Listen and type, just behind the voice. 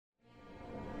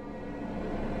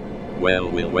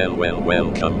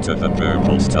Welcome to the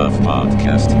Purple Stuff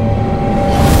Podcast.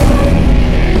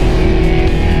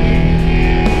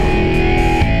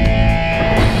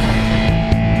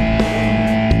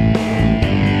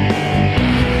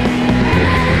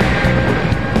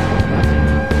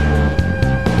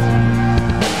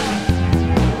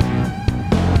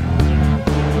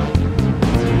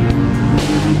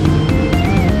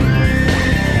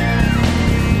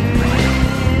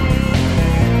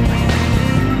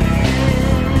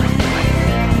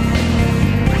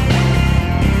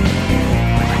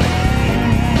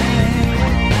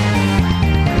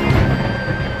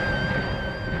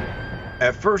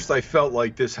 At first, I felt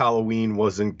like this Halloween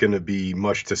wasn't going to be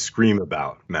much to scream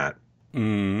about, Matt.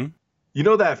 Mm. You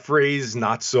know that phrase,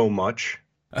 not so much?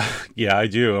 Yeah, I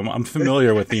do. I'm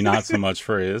familiar with the not so much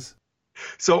phrase.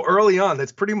 So early on,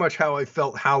 that's pretty much how I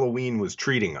felt Halloween was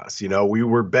treating us. You know, we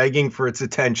were begging for its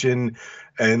attention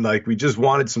and like we just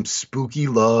wanted some spooky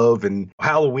love. And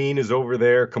Halloween is over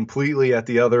there completely at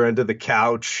the other end of the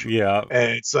couch. Yeah.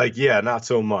 And it's like, yeah, not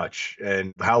so much.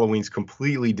 And Halloween's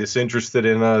completely disinterested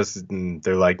in us. And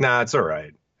they're like, nah, it's all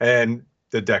right. And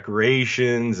the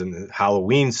decorations and the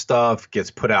Halloween stuff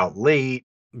gets put out late.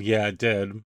 Yeah, it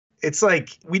did. It's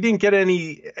like we didn't get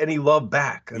any love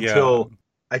back until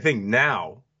I think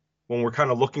now when we're kind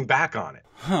of looking back on it.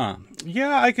 Huh.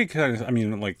 Yeah, I could kind of, I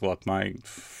mean, like, look, my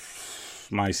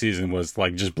season was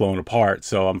like just blown apart,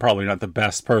 so I'm probably not the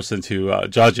best person to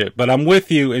judge it, but I'm with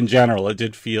you in general. It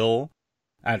did feel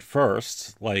at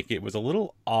first like it was a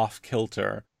little off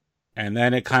kilter, and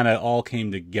then it kind of all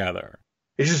came together.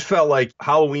 It just felt like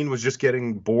Halloween was just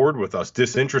getting bored with us,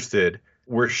 disinterested.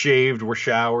 We're shaved, we're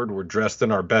showered, we're dressed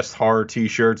in our best horror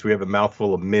t-shirts, we have a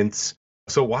mouthful of mints.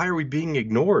 So why are we being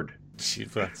ignored? Gee,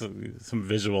 that's some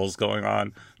visuals going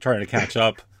on, trying to catch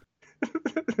up.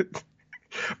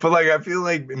 But like, I feel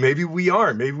like maybe we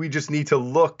aren't. Maybe we just need to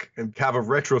look and have a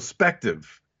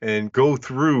retrospective and go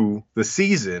through the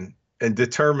season and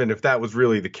determine if that was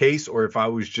really the case or if I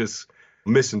was just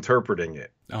misinterpreting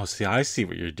it. Oh, see, I see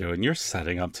what you're doing. You're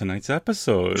setting up tonight's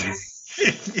episode.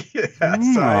 Yes, I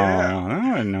am.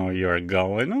 I know where you're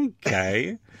going.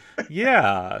 Okay.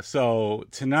 Yeah, so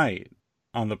tonight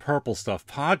on the Purple Stuff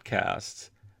Podcast,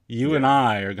 you and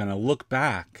I are going to look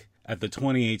back at the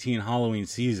 2018 Halloween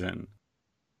season.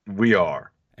 We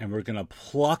are. And we're going to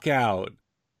pluck out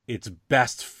its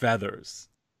best feathers.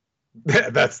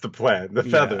 That's the plan. The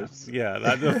feathers.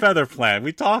 Yeah, the feather plan.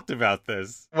 We talked about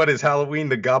this. What is Halloween,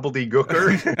 the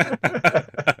gobbledygooker?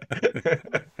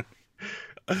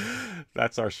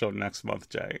 That's our show next month,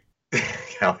 Jay.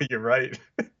 Yeah, you're right.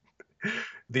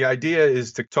 The idea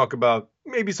is to talk about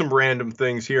maybe some random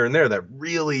things here and there that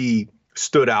really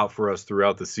stood out for us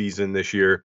throughout the season this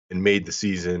year and made the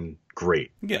season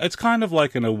great. Yeah, it's kind of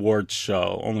like an awards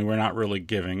show, only we're not really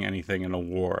giving anything an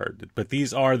award. But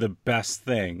these are the best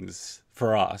things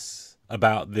for us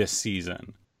about this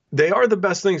season. They are the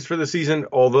best things for the season,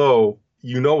 although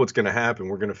you know what's going to happen.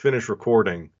 We're going to finish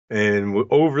recording, and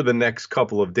over the next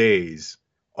couple of days,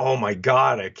 oh my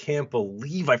God, I can't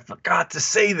believe I forgot to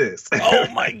say this. Oh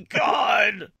my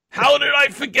God! How did I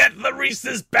forget the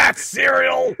Reese's Back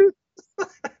cereal?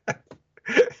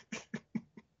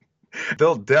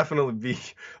 There'll definitely be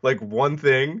like one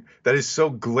thing that is so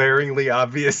glaringly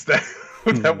obvious that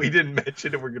that we didn't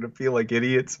mention and we're going to feel like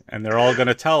idiots. And they're all going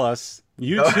to tell us,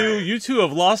 you two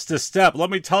have lost a step. Let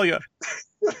me tell you,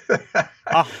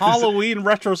 a Halloween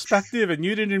retrospective and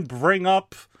you didn't bring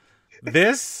up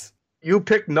this? You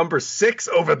picked number 6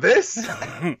 over this?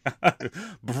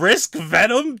 Brisk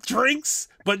Venom drinks,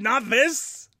 but not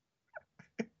this?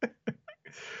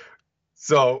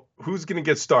 So, who's going to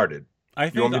get started?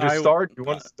 You want me to start? You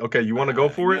want to go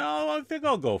for it? No, I think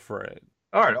I'll go for it.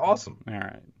 All right, awesome. All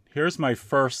right. Here's my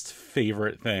first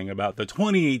favorite thing about the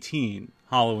 2018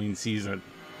 Halloween season.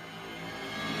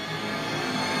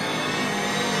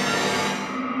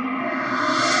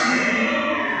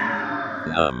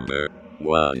 Number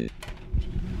 1.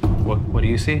 What do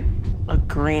you see? A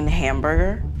green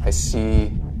hamburger. I see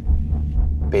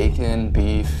bacon,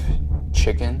 beef,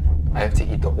 chicken. I have to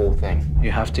eat the whole thing.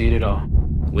 You have to eat it all.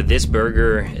 With this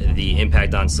burger, the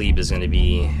impact on sleep is going to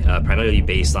be primarily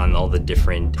based on all the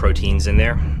different proteins in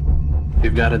there.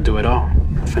 You've got to do it all.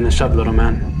 Finish up, little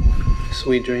man.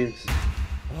 Sweet dreams.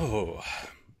 Oh,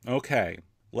 okay.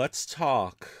 Let's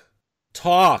talk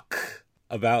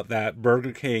about that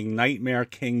Burger King Nightmare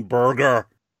King burger.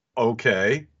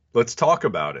 Okay, let's talk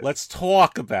about it. Let's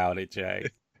talk about it, Jay.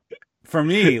 For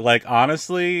me, like,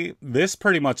 honestly, this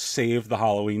pretty much saved the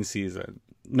Halloween season.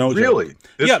 No, really?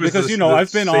 Yeah, because, you know,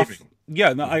 I've been off.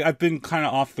 Yeah, no, I've been kind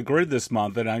of off the grid this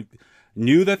month, and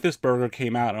knew that this burger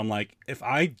came out. And I'm like, if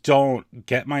I don't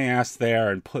get my ass there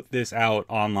and put this out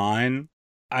online,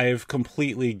 I've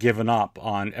completely given up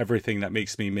on everything that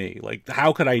makes me me. Like,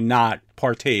 how could I not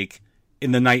partake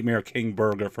in the Nightmare King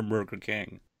burger from Burger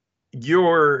King?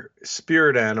 Your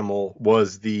spirit animal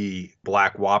was the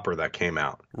Black Whopper that came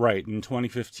out. Right. In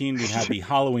 2015, we had the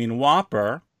Halloween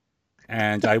Whopper,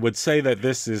 and I would say that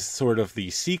this is sort of the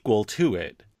sequel to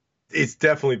it. It's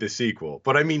definitely the sequel.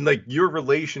 But I mean, like, your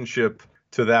relationship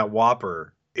to that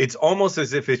Whopper, it's almost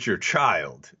as if it's your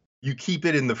child. You keep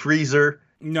it in the freezer.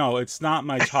 No, it's not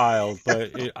my child,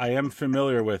 but I am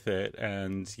familiar with it.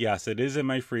 And yes, it is in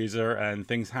my freezer, and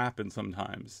things happen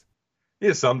sometimes.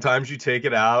 Yeah, sometimes you take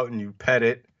it out and you pet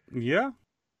it. Yeah.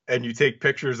 And you take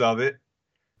pictures of it.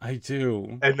 I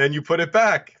do. And then you put it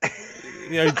back.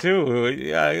 Yeah, I do.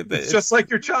 Yeah, it's just like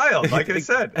your child, like I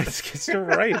said. You're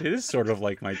right. It is sort of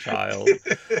like my child.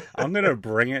 I'm going to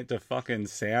bring it to fucking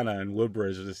Santa in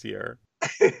Woodbridge this year.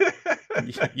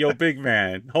 Yo, big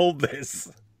man, hold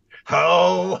this.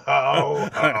 Ho, ho,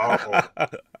 ho.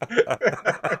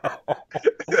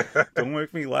 Don't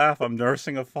make me laugh. I'm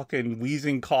nursing a fucking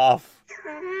wheezing cough.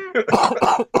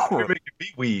 You're making me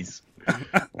wheeze.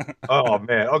 Oh,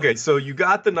 man. Okay, so you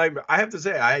got the Nightmare. I have to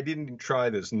say, I didn't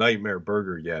try this Nightmare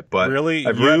Burger yet, but... Really?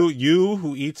 You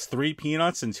who eats 3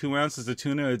 peanuts and 2 ounces of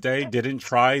tuna a day didn't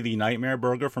try the Nightmare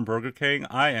Burger from Burger King?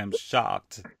 I am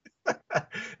shocked.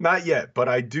 Not yet, but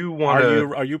I do want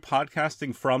to... Are you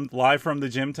podcasting live from the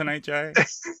gym tonight, Jay?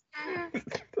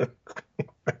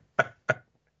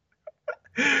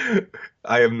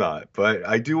 I am not, but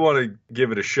I do want to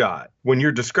give it a shot. When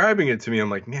you're describing it to me, I'm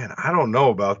like, man, I don't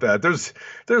know about that.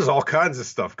 There's all kinds of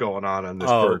stuff going on this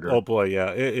burger. Oh boy,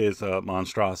 yeah, it is a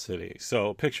monstrosity.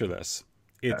 So picture this.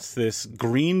 It's this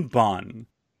green bun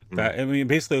that, I mean,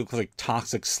 basically looks like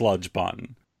toxic sludge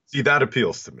bun. See, that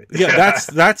appeals to me. Yeah,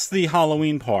 that's the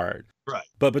Halloween part. Right.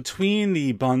 But between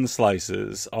the bun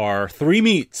slices are 3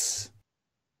 meats.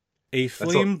 A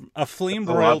flame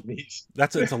broiled. It's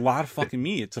a lot of fucking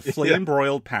meat. It's a flame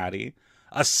broiled patty,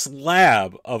 a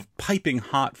slab of piping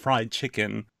hot fried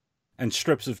chicken, and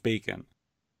strips of bacon.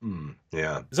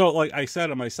 Yeah. So, like I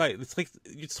said on my site,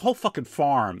 it's a whole fucking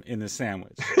farm in this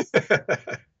sandwich.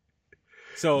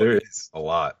 So there is a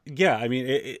lot. Yeah, I mean,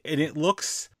 it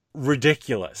looks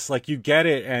ridiculous. Like, you get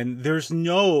it, and there's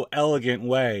no elegant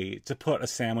way to put a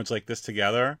sandwich like this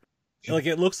together. Like,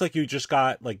 it looks like you just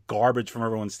got, like, garbage from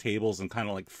everyone's tables and kind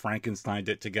of, like, Frankensteined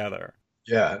it together.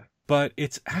 Yeah. But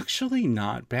it's actually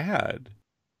not bad.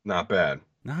 Not bad.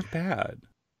 Not bad.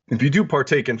 If you do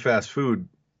partake in fast food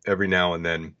every now and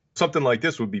then, something like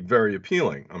this would be very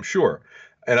appealing, I'm sure.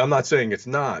 And I'm not saying it's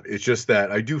not. It's just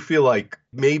that I do feel like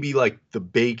maybe, like, the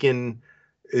bacon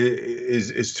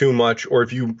is too much, or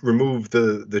if you remove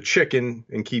the chicken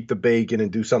and keep the bacon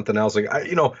and do something else, like,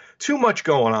 too much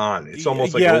going on. It's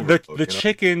almost like the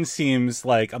chicken seems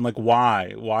like, I'm like,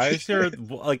 why is there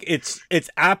like, it's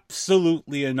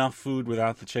absolutely enough food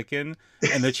without the chicken,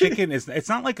 and the chicken it's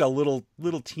not like a little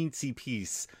teensy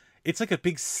piece. It's like a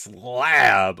big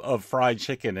slab of fried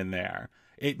chicken in there.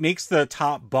 It makes the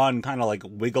top bun kind of like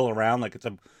wiggle around like it's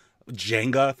a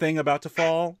Jenga thing about to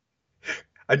fall.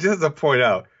 I just have to point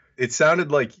out, it sounded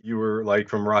like you were like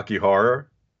from Rocky Horror.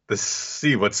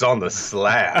 See what's on the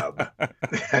slab.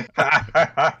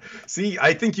 See,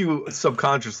 I think you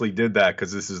subconsciously did that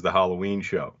because this is the Halloween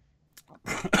show.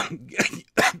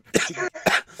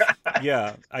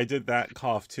 Yeah, I did that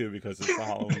cough too because it's the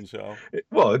Halloween show.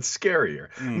 Well, it's scarier.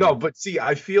 No, but see,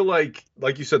 I feel like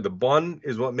you said, the bun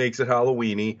is what makes it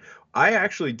Halloweeny. I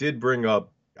actually did bring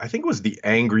up, I think it was the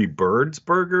Angry Birds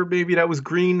burger, maybe that was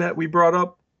green, that we brought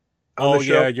up. Oh,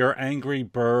 yeah, your Angry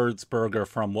Birds burger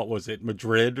from, what was it,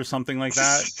 Madrid or something like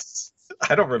that?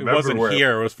 I don't remember. It wasn't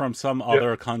here. It was from some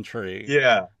other country.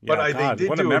 Yeah. But God, they did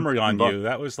what a memory on you.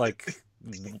 That was like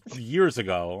years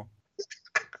ago.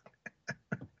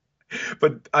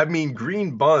 But, I mean,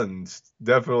 green buns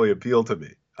definitely appeal to me.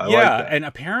 I like that. And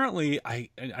apparently, I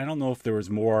don't know if there was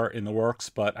more in the works,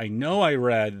 but I know I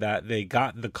read that they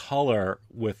got the color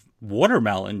with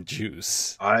watermelon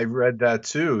juice. I read that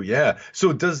too, yeah.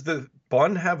 So does the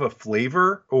bun have a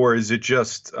flavor, or is it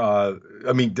just, does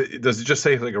it just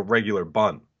say like a regular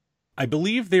bun? I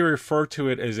believe they refer to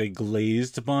it as a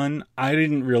glazed bun. I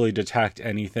didn't really detect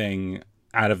anything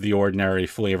out of the ordinary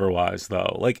flavor-wise,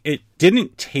 though. Like, it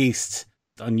didn't taste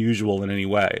unusual in any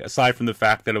way, aside from the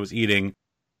fact that I was eating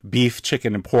beef,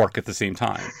 chicken, and pork at the same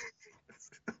time.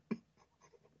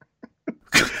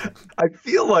 I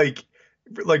feel like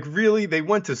really they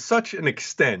went to such an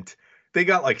extent they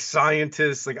got like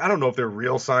scientists. Like, I don't know if they're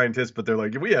real scientists, but they're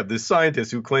like, we have this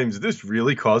scientist who claims this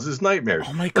really causes nightmares.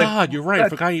 Oh my God, like, you're right. I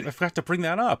forgot to bring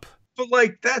that up. But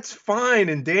like, that's fine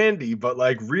and dandy, but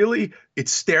like, really,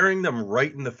 it's staring them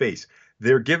right in the face.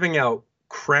 They're giving out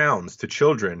crowns to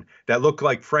children that look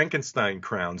like Frankenstein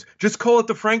crowns. Just call it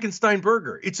the Frankenstein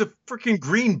burger. It's a freaking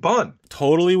green bun.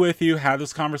 Totally with you. Had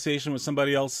this conversation with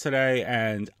somebody else today,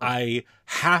 and I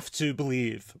have to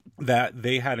believe that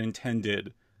they had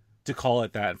intended to call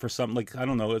it that for some, like, I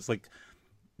don't know, it's like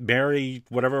Mary,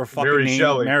 whatever her fucking Mary name,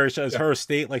 Shelley. Mary, is her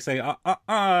estate, like saying,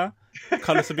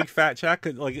 cut us a big fat check.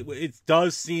 Like, it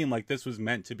does seem like this was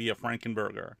meant to be a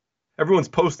Frankenburger. Everyone's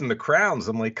posting the crowns.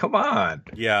 I'm like, come on.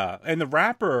 Yeah. And the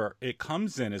wrapper it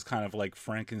comes in is kind of like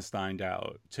Frankensteined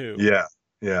out, too. Yeah.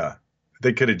 Yeah.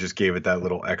 They could have just gave it that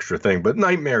little extra thing, but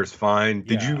nightmares fine.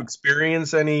 Did you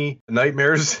experience any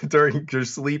nightmares during your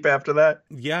sleep after that?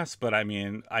 Yes, but I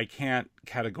mean, I can't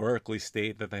categorically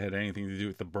state that they had anything to do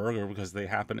with the burger because they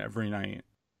happen every night.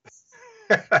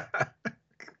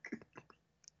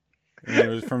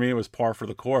 And for me, it was par for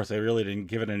the course. I really didn't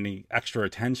give it any extra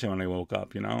attention when I woke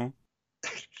up, you know?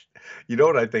 You know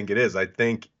what I think it is? I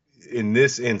think in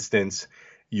this instance,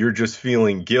 you're just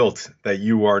feeling guilt that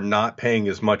you are not paying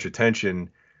as much attention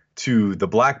to the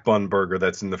black bun burger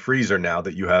that's in the freezer now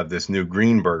that you have this new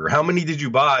green burger. How many did you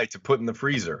buy to put in the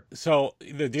freezer? So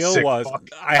the deal Sick was fuck.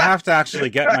 I have to actually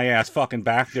get my ass fucking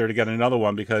back there to get another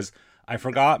one because I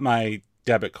forgot my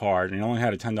debit card and I only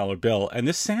had a $10 bill. And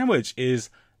this sandwich is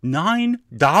 $9.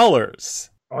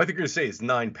 Oh, I think you're going to say it's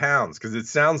 9 pounds because it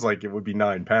sounds like it would be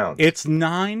 9 pounds. It's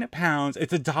 9 pounds.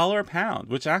 It's $1 a pound,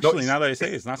 which actually, now that I say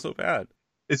it, it's not so bad.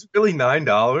 It's really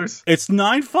 $9. It's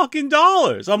 $9 fucking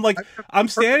dollars. I'm like, I'm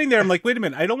standing there. I'm like, wait a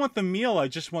minute. I don't want the meal. I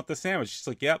just want the sandwich. She's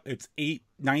like, yep, it's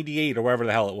 $8.98 or wherever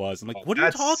the hell it was. I'm like, what are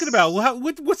you talking about?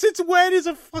 Since when is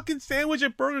a fucking sandwich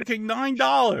at Burger King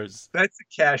 $9? That's a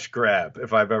cash grab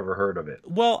if I've ever heard of it.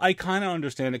 Well, I kind of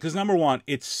understand it because number one,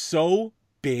 it's so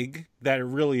big that it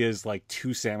really is like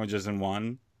 2 sandwiches in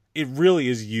one. It really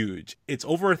is huge. It's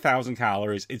over 1,000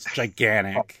 calories. It's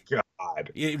gigantic. Oh,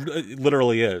 God. It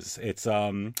literally is. It's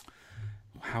how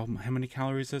many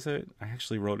calories is it? I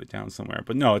actually wrote it down somewhere,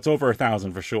 but no, it's over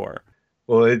 1,000 for sure.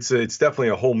 Well, it's definitely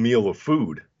a whole meal of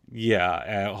food.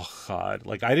 Yeah. Oh God.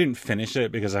 Like I didn't finish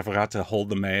it because I forgot to hold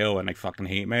the mayo, and I fucking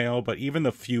hate mayo. But even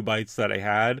the few bites that I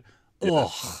had,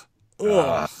 ugh.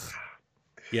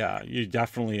 Yeah, you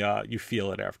definitely you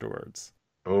feel it afterwards.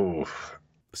 Oh.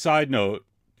 Side note.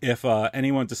 If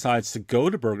anyone decides to go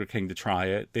to Burger King to try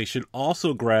it, they should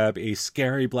also grab a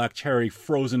scary black cherry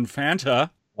frozen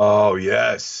Fanta. Oh,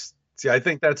 yes. See, I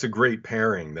think that's a great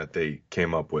pairing that they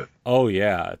came up with. Oh,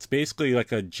 yeah. It's basically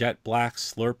like a jet black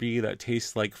Slurpee that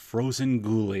tastes like frozen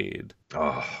Kool-Aid.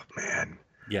 Oh, man.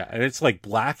 Yeah, and it's like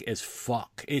black as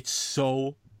fuck. It's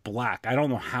so black. I don't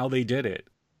know how they did it.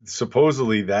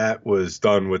 Supposedly that was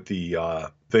done with the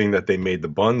thing that they made the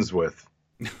buns with.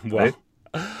 Well, right?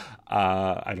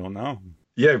 I don't know.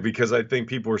 Yeah, because I think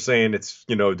people were saying it's,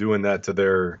 doing that to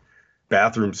their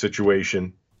bathroom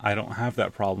situation. I don't have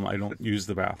that problem. I don't use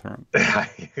the bathroom.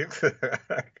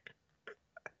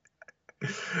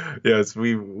 Yes,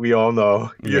 we all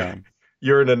know.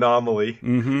 You're an anomaly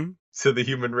to the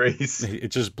human race. It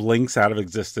just blinks out of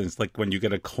existence like when you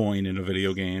get a coin in a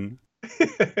video game.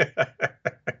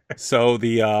 So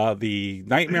the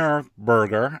Nightmare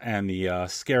Burger and the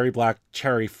Scary Black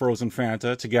Cherry Frozen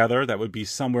Fanta together, that would be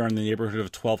somewhere in the neighborhood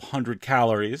of 1,200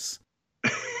 calories.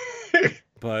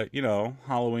 But,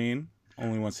 Halloween,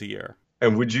 only once a year.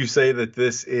 And would you say that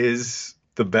this is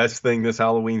the best thing this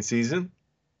Halloween season?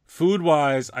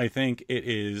 Food-wise, I think it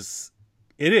is.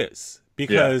 It is.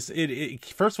 Because, it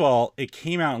first of all, it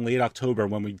came out in late October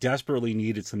when we desperately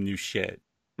needed some new shit.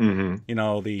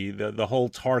 Mm-hmm. The whole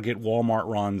Target, Walmart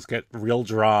runs get real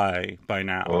dry by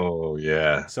now. Oh,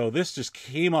 yeah. So this just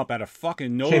came up out of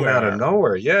fucking nowhere. Came out of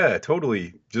nowhere, yeah,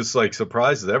 totally. Just like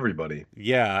surprises everybody.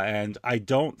 Yeah, and I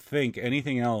don't think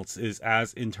anything else is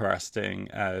as interesting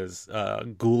as a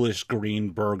ghoulish green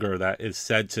burger that is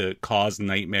said to cause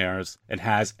nightmares and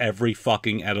has every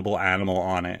fucking edible animal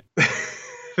on it.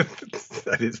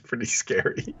 That is pretty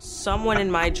scary. Someone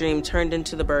in my dream turned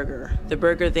into the burger. The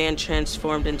burger then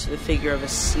transformed into the figure of a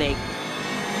snake.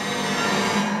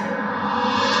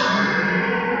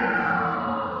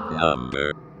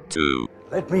 Number 2.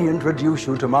 Let me introduce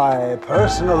you to my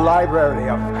personal library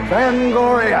of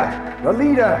Fangoria, the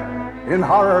leader in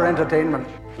horror entertainment.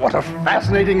 What a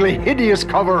fascinatingly hideous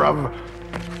cover of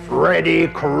Freddy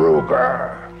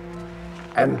Krueger.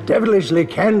 and devilishly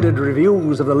candid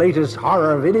reviews of the latest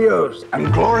horror videos,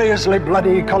 and gloriously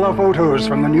bloody color photos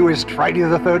from the newest Friday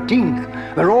the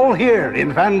 13th. They're all here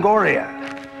in Fangoria.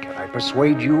 Can I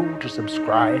persuade you to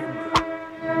subscribe?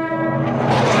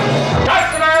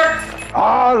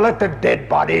 Let the dead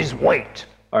bodies wait.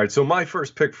 All right, so my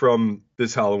first pick from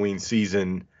this Halloween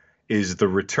season is the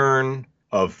return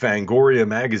of Fangoria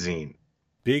magazine.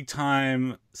 Big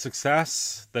time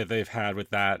success that they've had with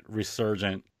that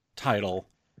resurgent title.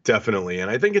 Definitely,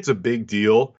 and I think it's a big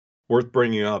deal, worth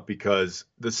bringing up, because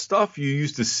the stuff you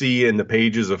used to see in the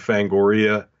pages of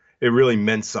Fangoria, it really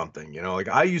meant something. You know, like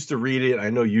I used to read it, I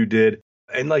know you did,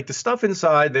 and like the stuff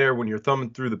inside there when you're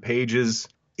thumbing through the pages,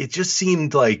 it just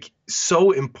seemed like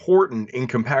so important in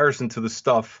comparison to the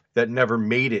stuff that never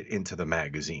made it into the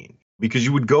magazine. Because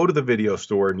you would go to the video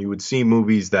store and you would see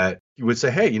movies that you would say,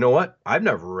 hey, you know what? I've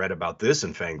never read about this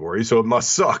in Fangoria, so it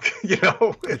must suck, you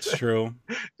know? It's true.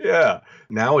 Yeah.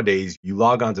 Nowadays, you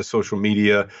log onto social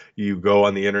media, you go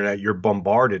on the internet, you're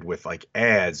bombarded with like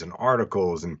ads and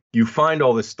articles, and you find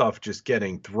all this stuff just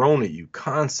getting thrown at you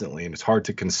constantly, and it's hard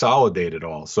to consolidate it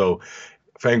all. So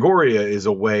Fangoria is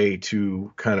a way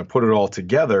to kind of put it all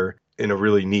together in a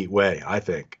really neat way, I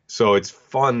think. So it's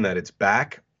fun that it's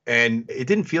back. And it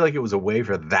didn't feel like it was away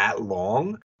for that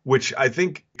long, which I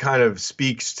think kind of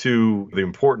speaks to the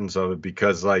importance of it,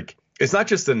 because like it's not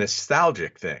just a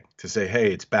nostalgic thing to say,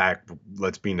 hey, it's back,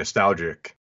 let's be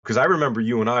nostalgic. Because I remember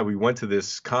you and we went to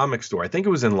this comic store, I think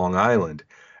it was in Long Island,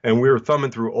 and we were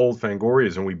thumbing through old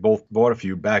Fangorias and we both bought a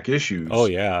few back issues. Oh,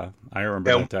 yeah. I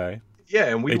remember that day. Yeah,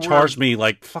 and they charged me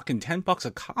like fucking $10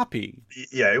 a copy.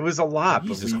 Yeah, it was a lot.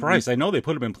 Jesus Christ. I know they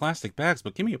put them in plastic bags,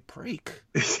 but give me a break.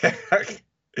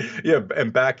 Yeah,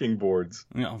 and backing boards.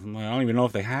 You know, I don't even know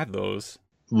if they had those.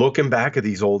 Looking back at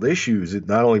these old issues, it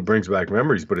not only brings back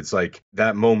memories, but it's like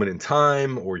that moment in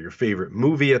time or your favorite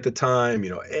movie at the time. You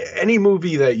know, any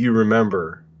movie that you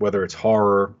remember, whether it's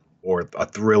horror or a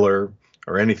thriller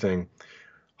or anything,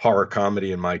 horror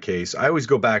comedy in my case, I always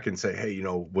go back and say, hey, you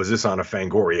know, was this on a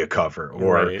Fangoria cover?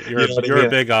 Or right. You're a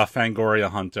big Fangoria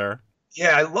hunter.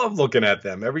 Yeah, I love looking at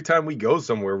them. Every time we go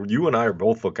somewhere, you and I are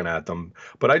both looking at them.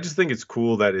 But I just think it's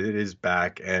cool that it is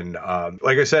back. And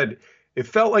like I said, it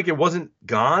felt like it wasn't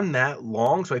gone that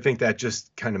long. So I think that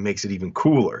just kind of makes it even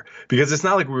cooler. Because it's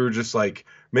not like we were just like,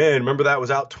 man, remember that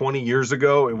was out 20 years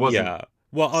ago? It wasn't. Yeah.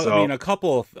 Well, I mean, a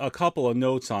couple of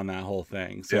notes on that whole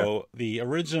thing. So the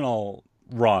original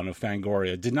run of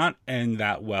Fangoria did not end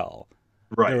that well.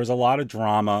 Right. There was a lot of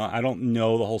drama. I don't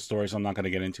know the whole story, so I'm not going to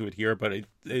get into it here, but it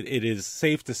is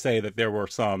safe to say that there were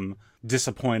some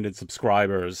disappointed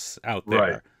subscribers out there.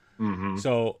 Right. Mm-hmm.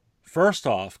 So first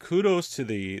off, kudos to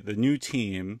the new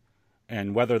team,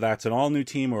 and whether that's an all-new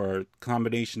team or a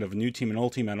combination of a new team and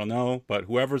old team, I don't know, but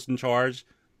whoever's in charge,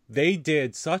 they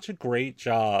did such a great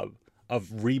job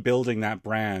of rebuilding that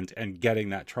brand and getting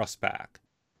that trust back.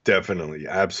 Definitely.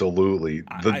 Absolutely.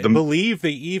 I believe they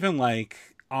even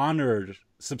honored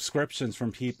subscriptions from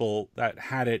people that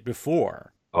had it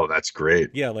before. Oh, that's great.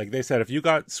 Yeah, like they said, if you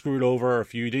got screwed over,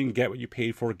 if you didn't get what you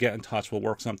paid for, get in touch, we'll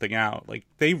work something out. Like,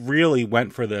 they really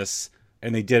went for this,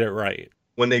 and they did it right.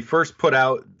 When they first put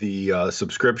out the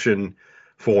subscription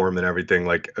form and everything,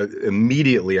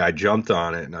 immediately I jumped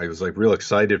on it, and I was real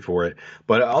excited for it.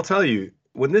 But I'll tell you,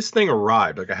 when this thing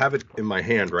arrived, I have it in my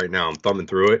hand right now, I'm thumbing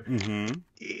through it. Mm-hmm.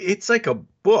 It's like a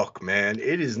book, man.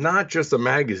 It is not just a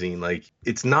magazine.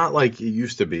 It's not like it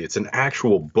used to be. It's an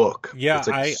actual book. Yeah, it's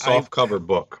a soft cover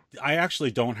book. I actually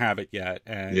don't have it yet,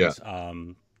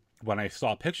 and when I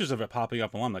saw pictures of it popping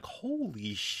up online, I'm like,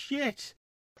 holy shit!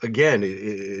 Again,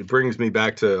 it brings me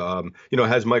back to it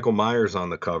has Michael Myers on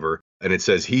the cover, and it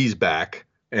says he's back.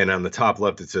 And on the top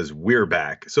left, it says, we're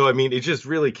back. So, I mean, it just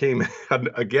really came,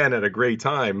 again, at a great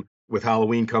time with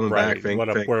Halloween coming back. What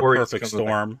a perfect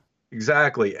storm. Back.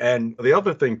 Exactly. And the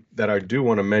other thing that I do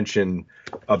want to mention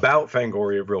about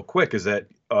Fangoria real quick is that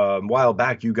a while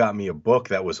back, you got me a book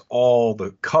that was all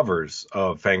the covers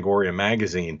of Fangoria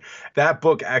magazine. That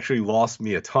book actually lost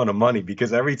me a ton of money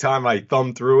because every time I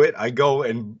thumb through it, I go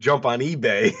and jump on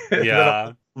eBay.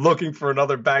 Yeah. Looking for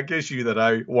another back issue that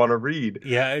I want to read.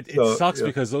 Yeah, it sucks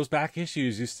because those back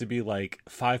issues used to be $5,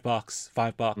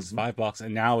 $5,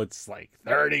 and now it's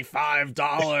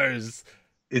 $35.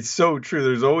 It's so true.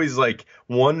 There's always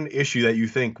one issue that you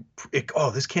think,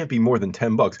 this can't be more than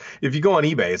 $10. If you go on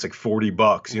eBay, it's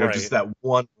 $40. Right. Just that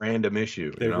one random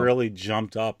issue. They really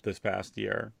jumped up this past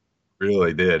year.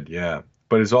 Really did, yeah.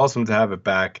 But it's awesome to have it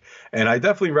back, and I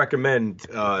definitely recommend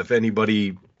if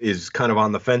anybody is kind of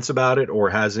on the fence about it or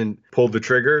hasn't pulled the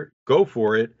trigger, go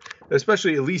for it,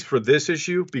 especially at least for this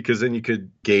issue, because then you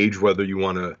could gauge whether you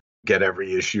want to get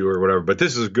every issue or whatever. But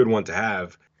this is a good one to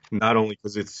have, not only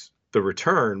because it's the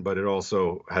return, but it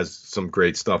also has some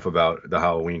great stuff about the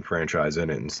Halloween franchise in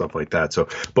it and stuff like that. So,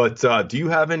 but do you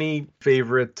have any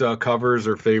favorite covers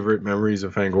or favorite memories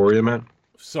of Fangoria, man?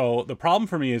 So the problem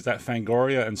for me is that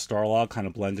Fangoria and Starlog kind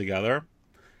of blend together.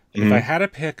 If I had to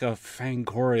pick a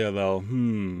Fangoria, though,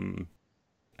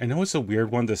 I know it's a weird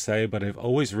one to say, but I've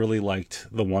always really liked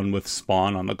the one with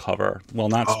Spawn on the cover. Well,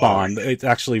 not Spawn. It's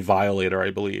actually Violator, I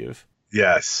believe.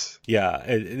 Yes. Yeah.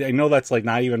 I know that's like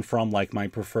not even from like my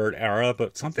preferred era,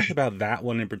 but something about that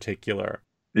one in particular.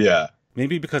 Yeah.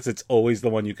 Maybe because it's always the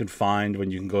one you can find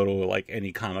when you can go to like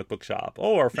any comic book shop.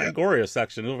 Oh, our Fangoria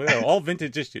section over there, all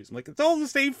vintage issues. I'm like, it's all the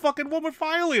same fucking one with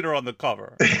Violator on the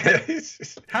cover.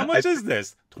 How much is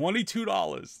this?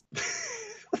 $22.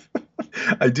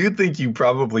 I do think you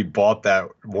probably bought that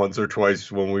once or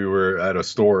twice when we were at a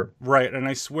store. Right, and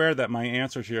I swear that my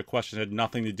answer to your question had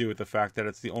nothing to do with the fact that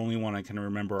it's the only one I can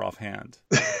remember offhand.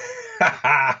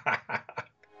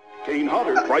 Kane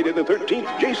Hodder, Friday the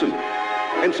 13th, Jason.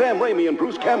 And Sam Raimi and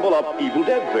Bruce Campbell of Evil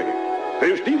Dead fame.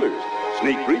 There's dealers,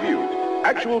 sneak previews,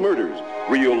 actual murders,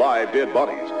 real live dead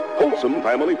bodies, wholesome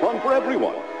family fun for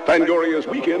everyone. Fangoria's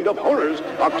Weekend of Horrors,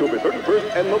 October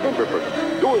 31st and November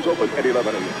 1st. Doors open at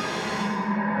 11 a.m.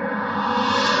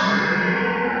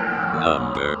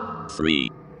 Number 3.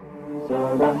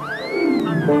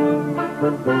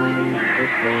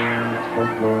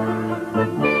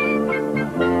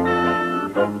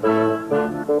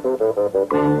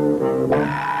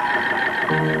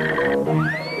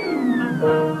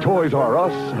 Toys R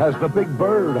Us has the Big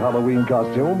Bird Halloween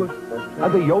costume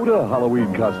and the Yoda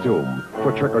Halloween costume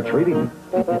for trick-or-treating.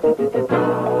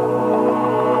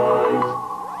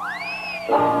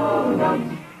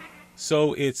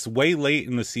 So it's way late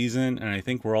in the season, and I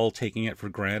think we're all taking it for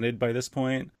granted by this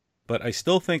point, but I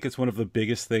still think it's one of the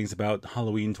biggest things about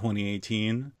Halloween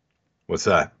 2018. What's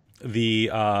that? The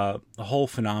whole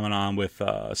phenomenon with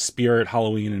Spirit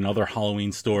Halloween and other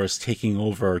Halloween stores taking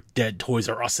over dead Toys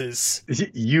R Us's.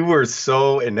 You were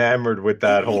so enamored with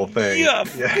that whole thing. Yeah,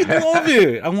 I love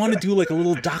it. I want to do like a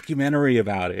little documentary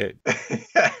about it.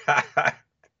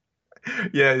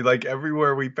 Yeah, like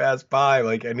everywhere we passed by,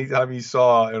 like anytime you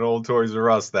saw an old Toys R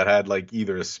Us that had like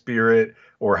either a Spirit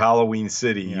or Halloween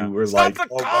City, you were Stop like,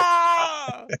 the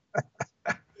car!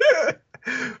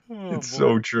 It's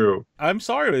so true. I'm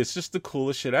sorry, but it's just the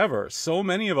coolest shit ever. So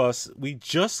many of us, we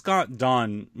just got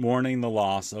done mourning the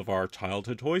loss of our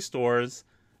childhood toy stores,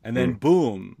 and then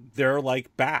boom, they're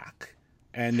like back,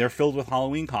 and they're filled with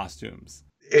Halloween costumes.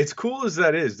 As cool as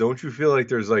that is, don't you feel like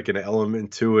there's like an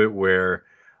element to it where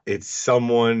it's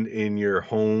someone in your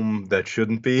home that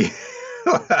shouldn't be?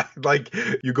 Like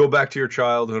you go back to your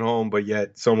childhood home, but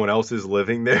yet someone else is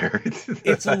living there.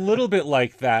 It's a little bit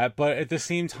like that, but at the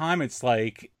same time, it's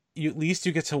like at least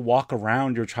you get to walk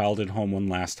around your childhood home one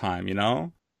last time, you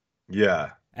know?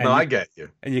 Yeah. And I get you.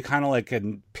 And you kind of like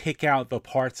can pick out the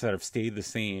parts that have stayed the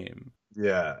same.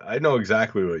 Yeah, I know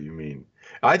exactly what you mean.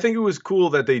 I think it was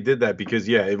cool that they did that because,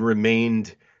 yeah, it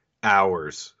remained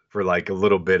ours for like a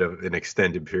little bit of an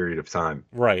extended period of time.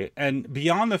 Right. And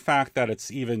beyond the fact that it's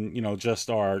even, just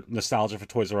our nostalgia for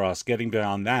Toys R Us, getting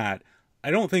beyond that,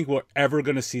 I don't think we're ever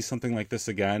going to see something like this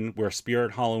again, where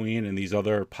Spirit Halloween and these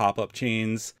other pop-up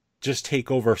chains just take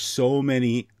over so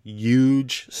many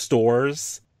huge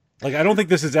stores. Like, I don't think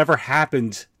this has ever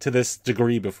happened to this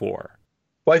degree before.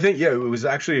 Well, I think, yeah, it was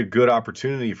actually a good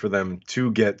opportunity for them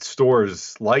to get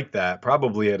stores like that,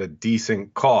 probably at a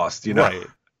decent cost, Right.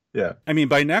 Yeah. I mean,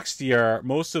 by next year,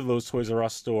 most of those Toys R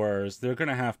Us stores, they're going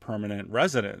to have permanent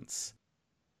residents.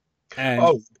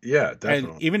 And, yeah,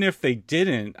 definitely. And even if they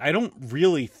didn't, I don't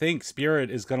really think Spirit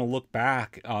is going to look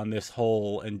back on this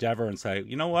whole endeavor and say,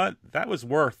 you know what? That was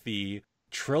worth the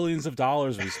trillions of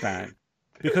dollars we spent.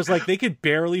 Because, like, they could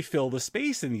barely fill the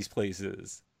space in these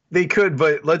places. They could,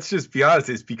 but let's just be honest.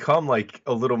 It's become like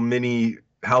a little mini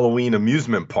Halloween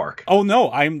amusement park. Oh,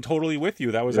 no, I'm totally with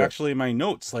you. That was actually in my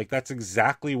notes. Like, that's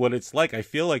exactly what it's like. I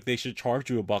feel like they should charge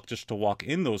you $1 just to walk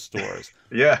in those stores.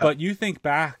 Yeah. But you think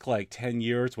back like 10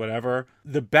 years, whatever,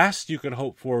 the best you could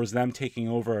hope for was them taking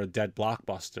over a dead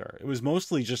Blockbuster. It was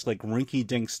mostly just like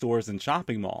rinky-dink stores and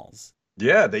shopping malls.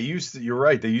 Yeah, you're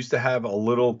right. They used to have a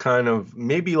little kind of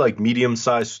maybe like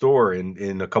medium-sized store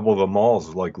in a couple of the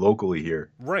malls like locally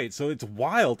here. Right. So it's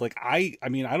wild. Like I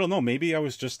mean, I don't know, maybe I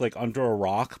was just like under a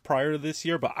rock prior to this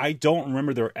year, but I don't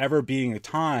remember there ever being a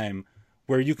time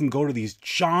where you can go to these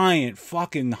giant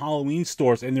fucking Halloween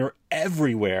stores and they're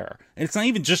everywhere. And it's not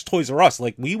even just Toys R Us.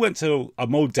 Like we went to a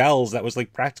Modell's that was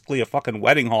like practically a fucking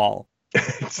wedding hall.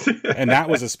 And that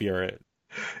was a Spirit.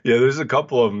 Yeah, there's a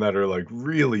couple of them that are like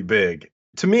really big.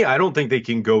 To me, I don't think they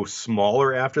can go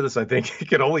smaller after this. I think it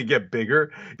can only get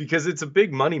bigger because it's a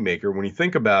big moneymaker when you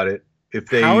think about it. If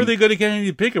they... How are they going to get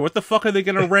any bigger? What the fuck are they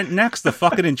going to rent next? The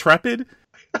fucking Intrepid?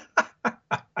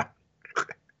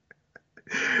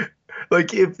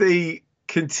 Like, if they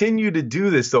continue to do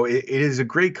this, though, it is a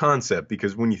great concept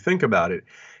because when you think about it,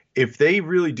 if they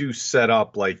really do set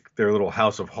up like their little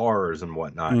house of horrors and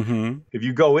whatnot, if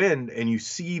you go in and you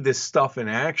see this stuff in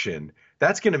action,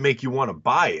 that's going to make you want to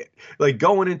buy it. Like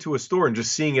going into a store and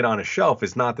just seeing it on a shelf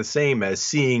is not the same as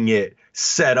seeing it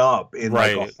set up in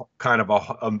like a kind of a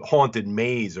haunted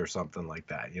maze or something like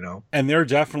that, you know? And they're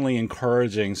definitely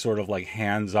encouraging sort of like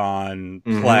hands-on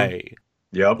play.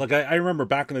 Yep. Like I remember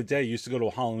back in the day, you used to go to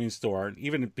a Halloween store, and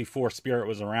even before Spirit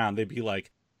was around, they'd be like,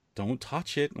 don't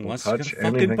touch it unless you're going to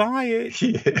fucking buy it.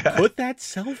 Yeah. Put that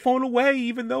cell phone away,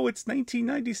 even though it's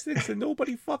 1996 and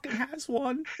nobody fucking has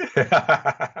one.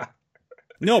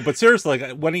 No, but seriously,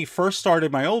 like when he first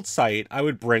started my old site, I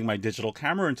would bring my digital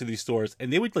camera into these stores,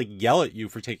 and they would like yell at you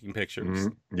for taking pictures.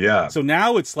 Yeah. So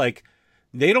now it's like,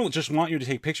 they don't just want you to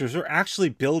take pictures. They're actually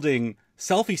building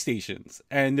selfie stations,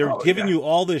 and they're giving you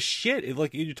all this shit. It,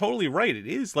 like, you're totally right. It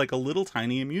is like a little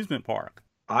tiny amusement park.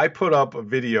 I put up a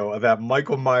video of that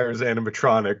Michael Myers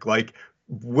animatronic, like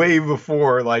way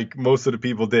before like most of the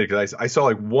people did, because I saw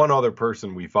like one other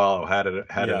person we follow had it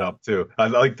up too. I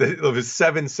like it was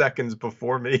 7 seconds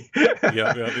before me.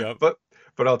 Yep.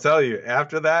 But I'll tell you,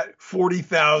 after that,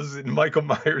 40,000 Michael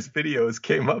Myers videos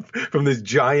came up from this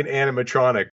giant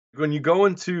animatronic. When you go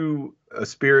into a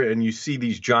Spirit and you see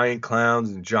these giant clowns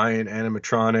and giant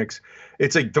animatronics,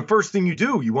 it's like the first thing you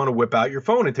do, you want to whip out your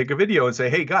phone and take a video and say,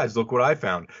 hey guys, look what I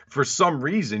found. For some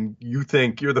reason, you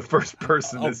think you're the first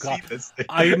person to see this thing.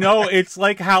 I know. It's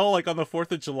like how like on the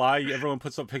 4th of July, everyone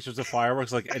puts up pictures of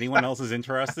fireworks like anyone else is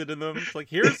interested in them. It's like,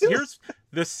 here's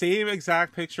the same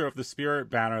exact picture of the Spirit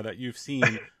banner that you've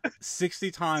seen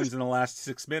 60 times in the last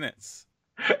 6 minutes.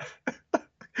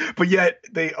 But yet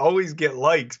they always get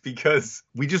likes because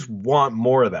we just want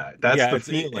more of that. That's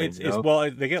the feeling. Well,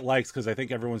 they get likes because I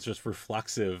think everyone's just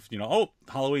reflexive. You know, oh,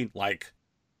 Halloween, like.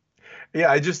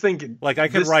 Yeah, I just think like I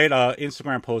could write an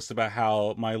Instagram post about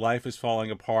how my life is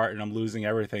falling apart and I'm losing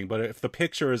everything, but if the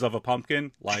picture is of a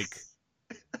pumpkin, like.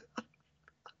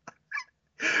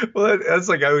 Well, that's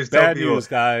like I always tell bad people. News,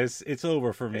 guys. It's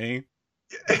over for me.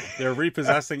 They're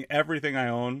repossessing everything I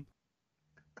own.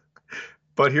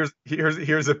 But here's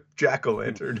a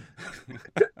jack-o'-lantern.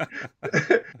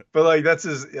 But like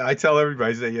I tell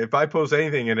everybody, say, if I post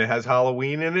anything and it has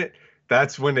Halloween in it,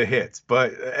 that's when it hits.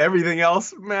 But everything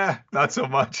else, meh, not so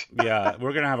much. Yeah,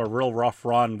 we're gonna have a real rough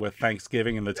run with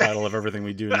Thanksgiving in the title of everything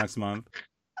we do next month.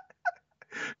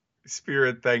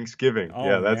 Spirit Thanksgiving. Oh,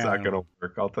 yeah, that's man. not gonna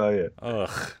work, I'll tell you.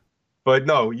 Ugh. But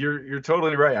no, you're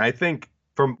totally right. I think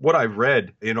from what I've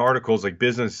read in articles like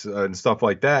business and stuff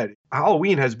like that,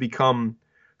 Halloween has become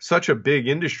such a big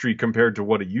industry compared to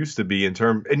what it used to be and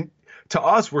to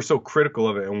us, we're so critical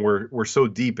of it and we're so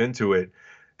deep into it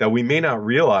that we may not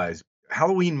realize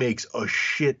Halloween makes a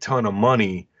shit ton of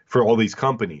money for all these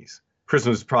companies.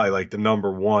 Christmas is probably like the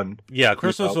number one. Yeah,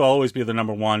 Christmas will always be the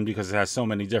number one because it has so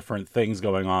many different things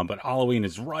going on, but Halloween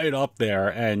is right up there,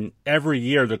 and every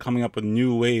year they're coming up with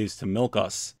new ways to milk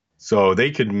us. So they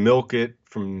could milk it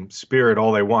from Spirit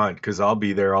all they want because I'll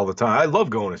be there all the time. I love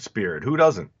going to Spirit. Who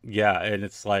doesn't? Yeah, and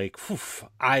it's like,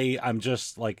 I'm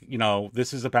just like, you know,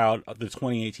 this is about the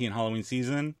 2018 Halloween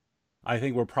season. I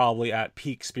think we're probably at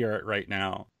peak Spirit right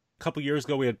now. A couple years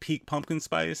ago, we had peak pumpkin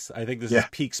spice. I think this is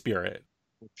peak Spirit.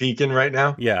 Peaking right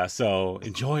now? Yeah, so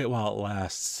enjoy it while it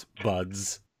lasts,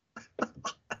 buds.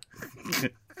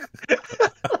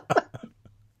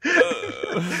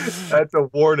 That's a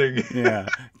warning. Yeah,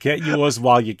 get yours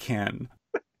while you can.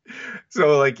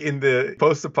 So, like in the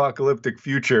post-apocalyptic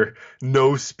future,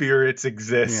 no spirits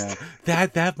exist. Yeah.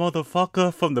 That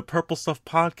motherfucker from the Purple Stuff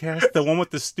podcast, the one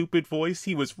with the stupid voice,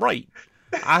 he was right.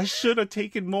 I should have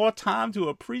taken more time to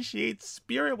appreciate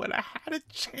Spirit when I had a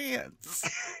chance.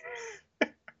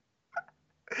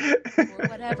 For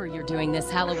whatever you're doing this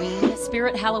Halloween,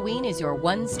 Spirit Halloween is your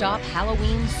one-stop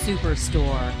Halloween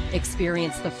superstore.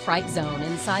 Experience the Fright Zone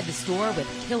inside the store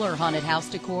with killer haunted house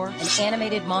decor and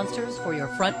animated monsters for your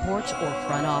front porch or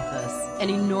front office. An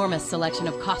enormous selection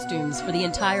of costumes for the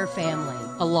entire family.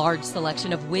 A large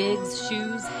selection of wigs,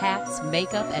 shoes, hats,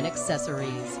 makeup, and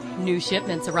accessories. New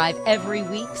shipments arrive every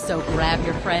week, so grab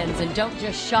your friends and don't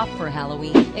just shop for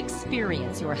Halloween.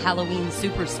 Experience your Halloween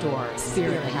superstore,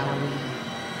 Spirit Halloween.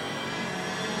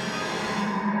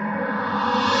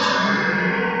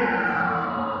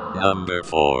 Number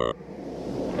 4.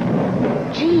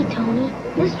 Gee, Tony,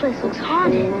 this place looks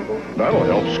haunted. That'll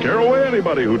help scare away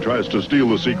anybody who tries to steal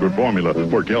the secret formula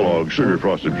for Kellogg's Sugar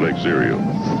Frosted Flakes cereal.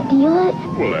 Steal it?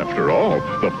 Well, after all,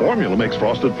 the formula makes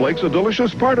Frosted Flakes a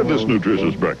delicious part of this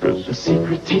nutritious breakfast. The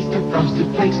secret taste of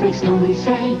Frosted Flakes makes Tony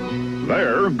say,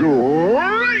 They're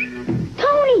great!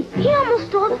 Tony, he almost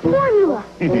stole the formula.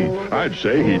 I'd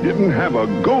say he didn't have a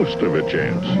ghost of a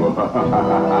chance.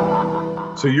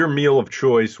 So your meal of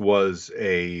choice was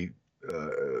a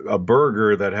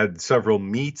burger that had several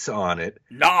meats on it.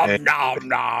 Nom, nom,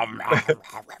 nom, nom.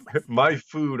 My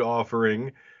food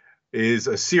offering is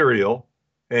a cereal,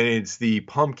 and it's the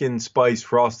pumpkin spice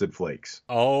Frosted Flakes.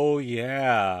 Oh,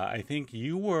 yeah. I think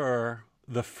you were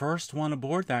the first one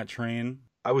aboard that train.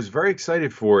 I was very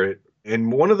excited for it.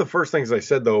 And one of the first things I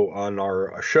said, though, on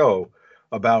our show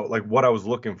about like what I was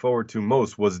looking forward to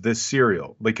most was this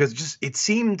cereal, because just it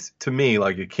seemed to me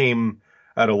like it came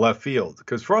out of left field,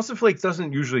 because Frosted Flakes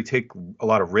doesn't usually take a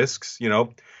lot of risks. You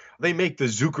know, they make the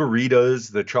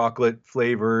Zucaritas, the chocolate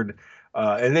flavored,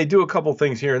 and they do a couple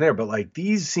things here and there, but like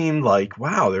these seemed like,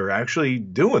 wow, they're actually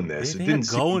doing this. They're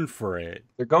going for it.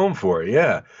 They're going for it.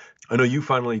 Yeah. I know you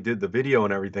finally did the video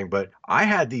and everything, but I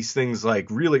had these things like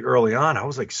really early on. I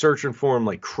was like searching for them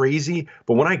like crazy.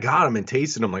 But when I got them and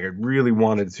tasted them, like I really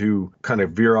wanted to kind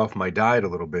of veer off my diet a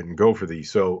little bit and go for these.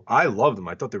 So I loved them.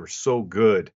 I thought they were so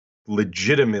good,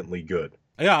 legitimately good.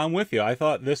 Yeah, I'm with you. I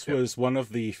thought this was one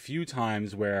of the few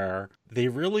times where they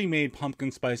really made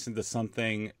pumpkin spice into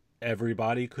something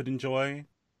everybody could enjoy.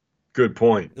 Good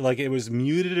point. Like, it was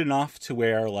muted enough to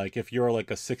where, like, if you're like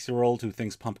a 6-year-old who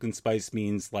thinks pumpkin spice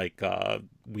means like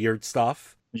weird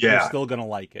stuff, you're still gonna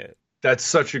like it. That's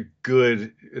such a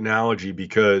good analogy,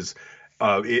 because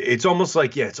it's almost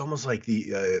like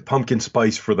the pumpkin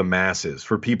spice for the masses,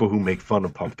 for people who make fun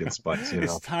of pumpkin spice. You know?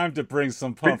 It's time to bring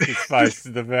some pumpkin spice to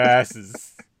the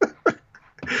masses.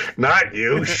 Not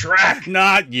you, Shrek.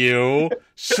 Not you,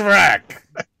 Shrek.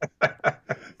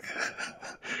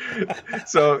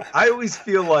 So I always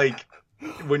feel like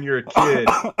when you're a kid,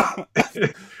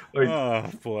 like, oh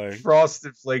boy,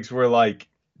 Frosted Flakes were like,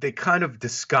 they kind of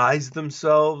disguised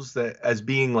themselves as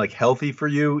being like healthy for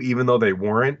you, even though they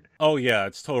weren't. Oh yeah,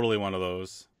 it's totally one of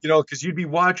those. You know, because you'd be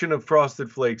watching a Frosted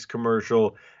Flakes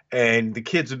commercial, and the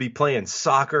kids would be playing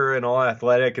soccer and all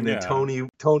athletic, and then Tony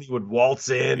would waltz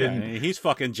in, and he's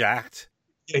fucking jacked.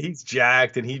 Yeah, he's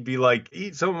jacked, and he'd be like,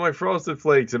 eat some of my Frosted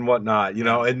Flakes and whatnot, you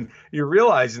know, and you're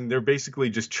realizing they're basically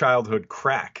just childhood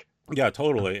crack. Yeah,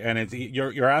 totally. And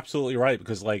you're absolutely right,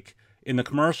 because like in the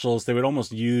commercials, they would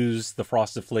almost use the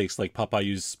Frosted Flakes like Popeye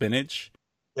used spinach.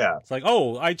 Yeah. It's like,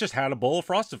 oh, I just had a bowl of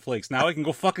Frosted Flakes. Now I can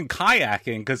go fucking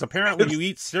kayaking, because apparently you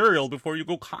eat cereal before you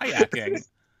go kayaking.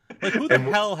 Like, who the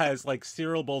hell has like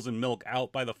cereal bowls and milk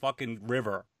out by the fucking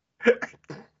river?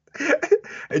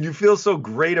 And you feel so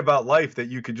great about life that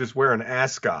you could just wear an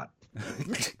ascot.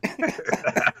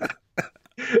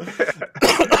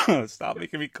 Stop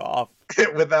making me cough.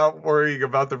 Without worrying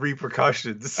about the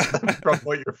repercussions from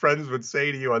what your friends would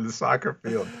say to you on the soccer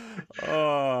field.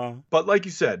 But like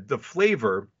you said, the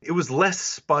flavor, it was less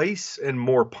spice and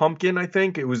more pumpkin, I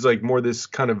think. It was like more this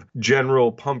kind of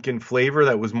general pumpkin flavor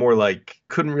that was more like,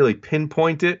 couldn't really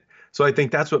pinpoint it. So I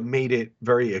think that's what made it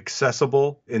very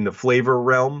accessible in the flavor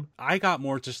realm. I got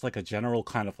more just like a general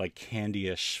kind of like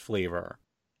candy-ish flavor.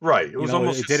 Right. It was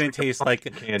almost. It didn't taste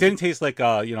like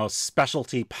a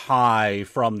specialty pie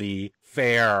from the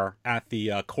fair at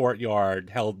the courtyard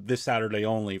held this Saturday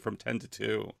only from 10 to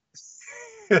 2.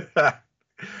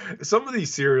 Some of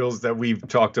these cereals that we've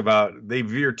talked about, they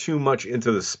veer too much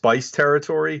into the spice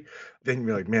territory. Then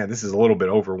you're like, man, this is a little bit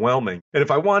overwhelming. And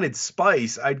if I wanted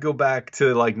spice, I'd go back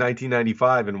to like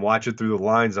 1995 and watch it through the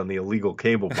lines on the illegal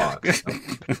cable box.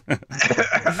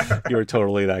 You were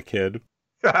totally that kid.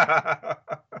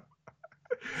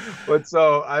 But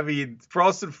so, I mean,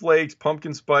 Frosted Flakes,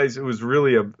 pumpkin spice, it was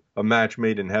really a match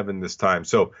made in heaven this time.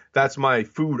 So that's my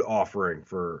food offering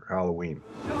for Halloween.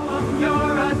 Show 'em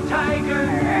you're a tiger.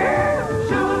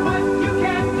 Show 'em what you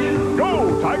can do.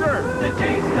 Go, Tiger! The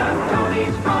taste of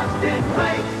Tony's Frosted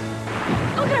Flakes.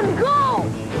 Look at him go!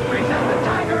 Brings out the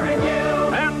tiger in you.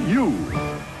 And you!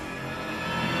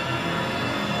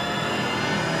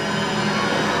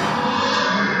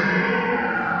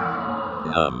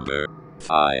 Number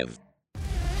 5.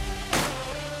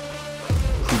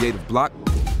 Creative Block.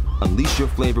 Unleash your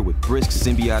flavor with brisk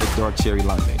symbiotic dark cherry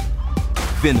limeade.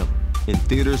 Venom in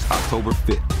theaters October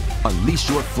 5th. Unleash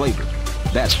your flavor.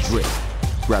 That's drip.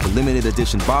 Grab a limited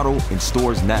edition bottle in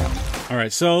stores now. All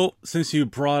right, so since you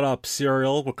brought up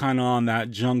cereal, we're kind of on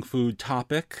that junk food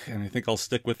topic, and I think I'll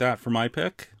stick with that for my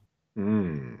pick.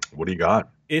 What do you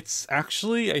got? It's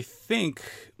actually, I think,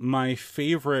 my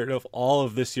favorite of all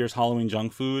of this year's Halloween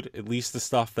junk food, at least the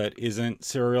stuff that isn't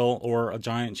cereal or a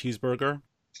giant cheeseburger.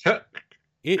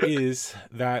 It is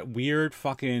that weird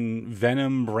fucking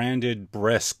Venom branded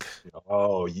brisk.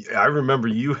 Oh, I remember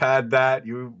you had that.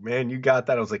 You got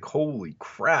that. I was like, holy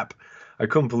crap. I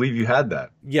couldn't believe you had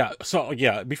that. Yeah, so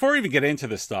yeah, before we even get into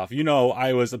this stuff,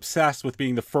 I was obsessed with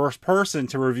being the first person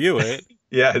to review it.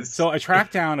 Yes. So I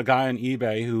tracked down a guy on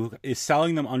eBay who is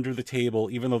selling them under the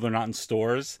table, even though they're not in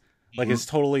stores. Like, it's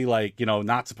totally like,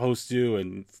 not supposed to,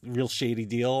 and real shady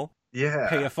deal. Yeah.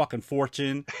 Pay a fucking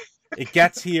fortune. It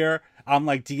gets here. I'm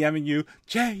like DMing you,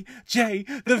 Jay,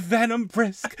 the Venom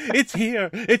brisk. It's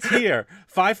here.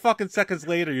 5 fucking seconds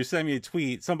later, you send me a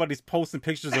tweet. Somebody's posting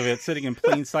pictures of it sitting in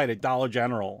plain sight at Dollar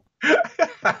General.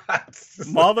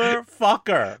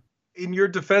 Motherfucker. In your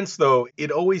defense, though,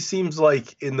 it always seems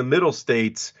like in the middle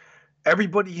states,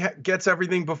 everybody gets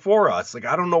everything before us. Like,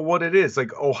 I don't know what it is.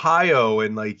 Like Ohio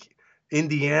and like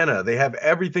Indiana, they have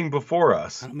everything before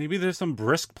us. Maybe there's some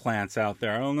brisk plants out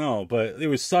there. I don't know, but it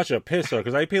was such a pisser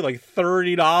because I paid like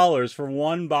 $30 for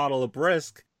 1 bottle of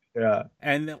brisk. Yeah.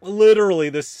 And literally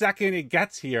the second it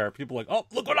gets here, people are like, oh,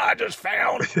 look what I just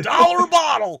found. $1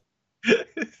 bottle.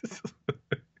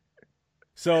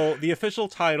 So the official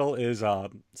title is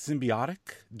Symbiotic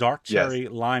Dark Cherry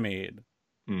Limeade.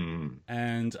 Mm.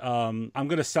 And I'm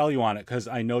going to sell you on it because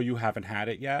I know you haven't had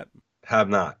it yet. Have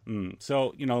not.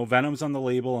 So, Venom's on the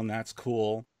label, and that's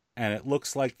cool. And it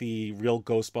looks like the real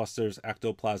Ghostbusters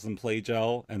ectoplasm play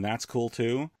gel, and that's cool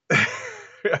too.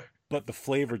 But the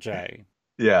flavor, Jay.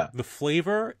 Yeah. The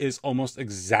flavor is almost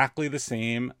exactly the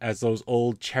same as those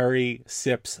old Cherry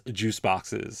Sips juice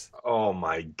boxes. Oh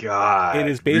my God. It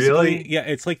is basically, really? Yeah,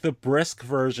 it's like the brisk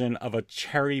version of a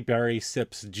Cherry Berry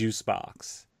Sips juice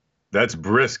box. That's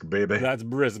brisk, baby. That's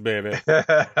brisk, baby.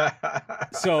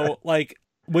 So, like,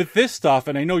 with this stuff,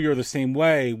 and I know you're the same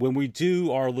way, when we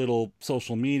do our little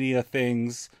social media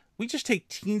things, we just take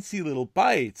teensy little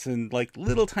bites and like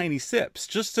little tiny sips,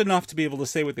 just enough to be able to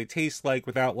say what they taste like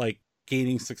without like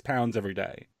gaining 6 pounds every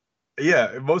day.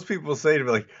 Yeah, most people say to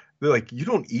me, they're like, you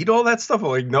don't eat all that stuff? I'm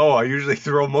like, no, I usually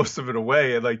throw most of it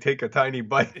away and like take a tiny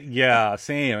bite. Yeah,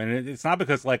 same. And it's not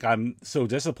because like I'm so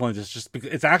disciplined. It's just because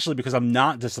it's actually because I'm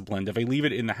not disciplined. If I leave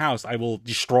it in the house, I will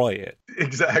destroy it.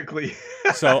 Exactly.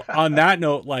 So on that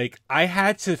note, like I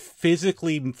had to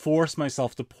physically force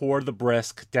myself to pour the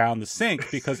brisk down the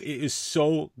sink because it is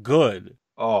so good.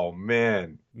 Oh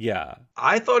man. Yeah.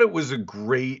 I thought it was a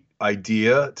great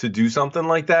idea to do something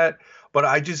like that, but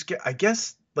I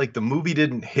guess like the movie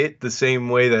didn't hit the same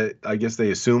way that I guess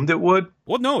they assumed it would.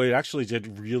 Well, no, it actually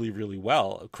did really, really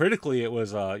well. Critically, it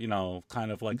was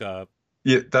kind of like a...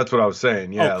 Yeah, that's what I was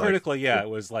saying. Yeah. Oh, critically, it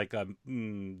was like a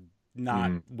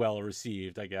not well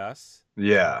received, I guess.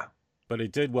 Yeah. But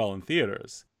it did well in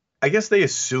theaters. I guess they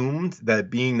assumed that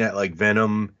being that like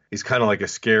Venom is kind of like a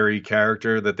scary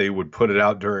character that they would put it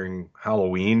out during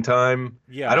Halloween time.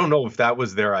 Yeah. I don't know if that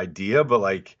was their idea, but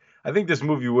like I think this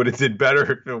movie would have did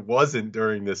better if it wasn't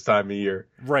during this time of year.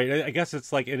 Right. I guess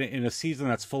it's like in a season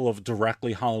that's full of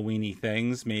directly Halloween-y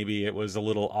things, maybe it was a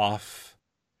little off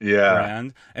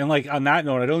brand. And like on that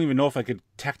note, I don't even know if I could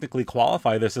technically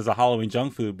qualify this as a Halloween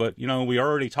junk food, but we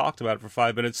already talked about it for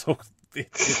 5 minutes, so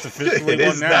it's officially it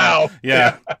one is now.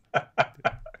 Yeah.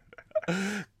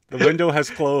 The window has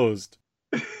closed.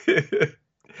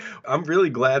 I'm really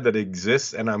glad that it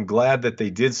exists, and I'm glad that they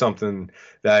did something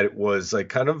that was like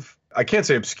kind of, I can't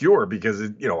say obscure because,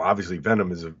 obviously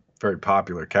Venom is a very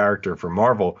popular character for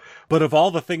Marvel. But of all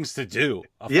the things to do,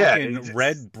 a fucking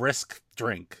red brisk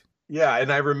drink. Yeah,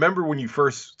 and I remember when you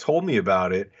first told me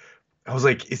about it, I was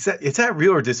like, is that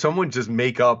real, or did someone just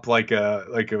make up like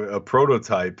a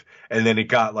prototype and then it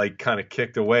got like kind of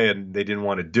kicked away and they didn't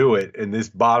want to do it and this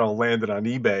bottle landed on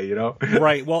eBay,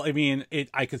 Right. Well, I mean,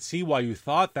 I could see why you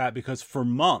thought that because for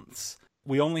months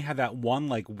we only had that one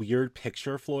like weird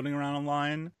picture floating around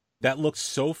online that looked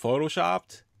so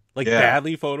photoshopped, like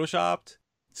badly photoshopped.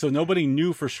 So nobody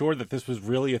knew for sure that this was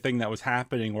really a thing that was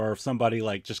happening, or if somebody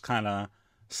like just kind of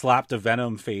slapped a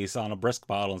Venom face on a brisk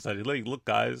bottle and said, "Hey, look,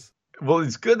 guys." Well,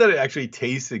 it's good that it actually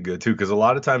tasted good too, because a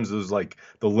lot of times those like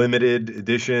the limited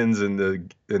editions and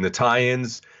the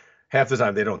tie-ins, half the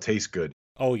time they don't taste good.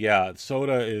 Oh yeah,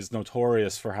 soda is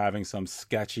notorious for having some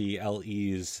sketchy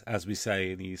LEs, as we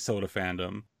say in the soda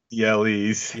fandom. The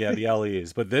LEs. Yeah, the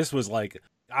LEs. But this was like,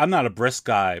 I'm not a brisk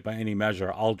guy by any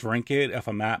measure. I'll drink it if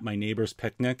I'm at my neighbor's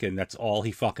picnic and that's all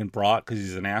he fucking brought because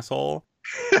he's an asshole.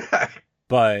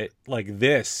 But like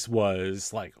this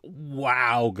was like,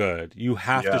 wow, good. You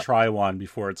have to try one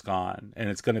before it's gone. And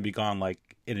it's going to be gone like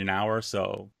in an hour or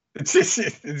so.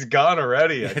 It's gone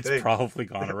already. It's probably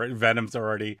gone already. Venom's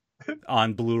already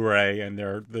on Blu-ray, and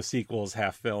the sequel's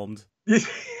half filmed.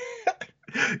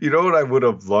 You know what I would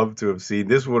have loved to have seen?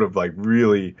 This would have like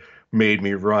really made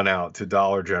me run out to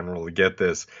Dollar General to get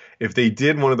this. If they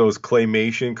did one of those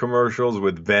claymation commercials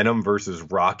with Venom versus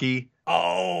Rocky.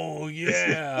 Oh,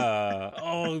 yeah.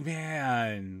 Oh,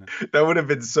 man. That would have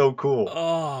been so cool.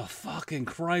 Oh, fucking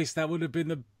Christ. That would have been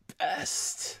the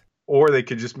best. Or they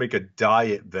could just make a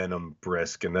diet Venom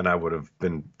brisk, and then I would have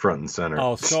been front and center.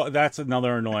 Oh, so that's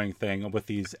another annoying thing with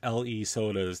these LE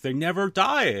sodas. They never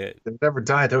diet. They never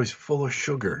diet. They're always full of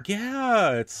sugar.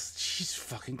 Yeah, jeez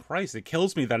fucking Christ. It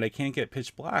kills me that I can't get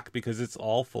Pitch Black because it's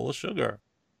all full of sugar.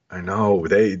 I know.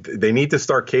 They need to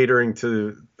start catering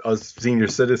to us senior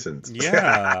citizens.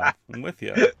 Yeah, I'm with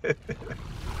you.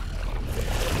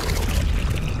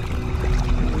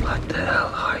 What the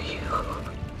hell are you?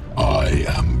 I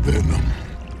am Venom,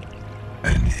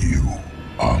 and you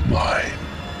are mine.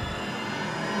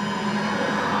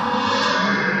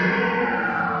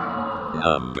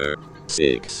 Number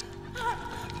 6.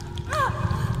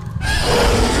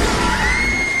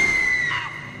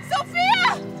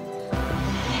 Sophia!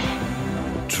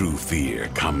 True fear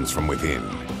comes from within.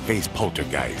 Face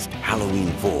Poltergeist, Halloween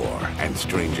 4, and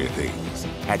Stranger Things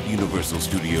at Universal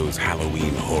Studios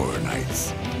Halloween Horror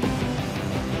Nights.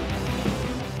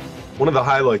 One of the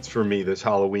highlights for me this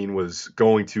Halloween was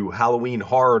going to Halloween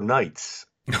Horror Nights.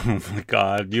 Oh my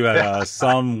God, you had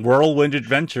some whirlwind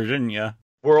adventure, didn't you?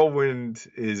 Whirlwind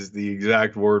is the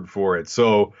exact word for it.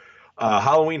 So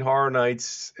Halloween Horror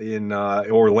Nights in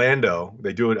Orlando,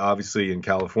 they do it obviously in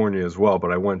California as well,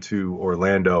 but I went to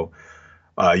Orlando,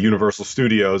 Universal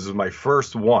Studios. This is my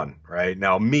first one, right?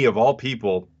 Now, me of all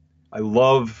people, I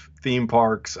love theme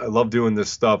parks. I love doing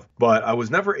this stuff, but I was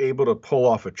never able to pull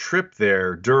off a trip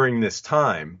there during this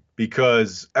time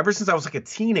because ever since I was like a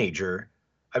teenager,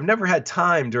 I've never had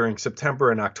time during September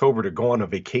and October to go on a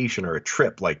vacation or a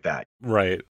trip like that.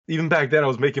 Right. Even back then, I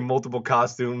was making multiple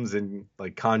costumes and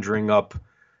like conjuring up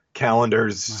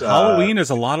calendars. Halloween is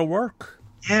a lot of work.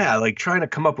 Yeah, like trying to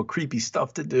come up with creepy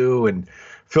stuff to do and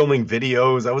filming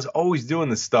videos. I was always doing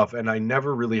this stuff, and I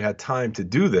never really had time to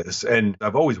do this. And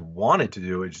I've always wanted to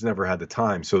do it, just never had the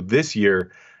time. So this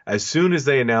year, as soon as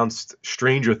they announced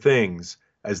Stranger Things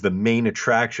as the main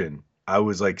attraction, I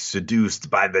was like seduced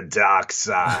by the dark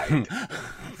side.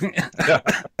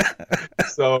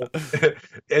 So,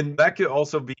 and that could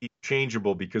also be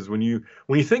changeable because when you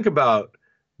think about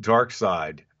dark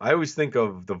side, I always think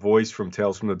of the voice from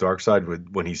Tales from the Dark Side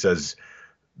when he says,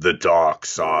 "The dark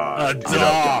side." The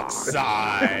dark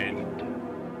side.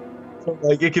 So,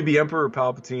 like it could be Emperor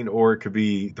Palpatine or it could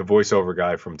be the voiceover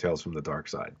guy from Tales from the Dark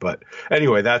Side. But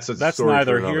anyway, that's story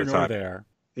neither for here another nor time. there.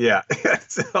 Yeah.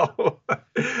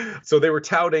 So they were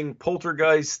touting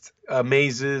Poltergeist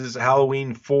mazes,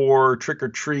 Halloween 4, Trick or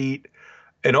Treat,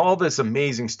 and all this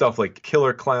amazing stuff like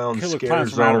Killer Clowns, Scare from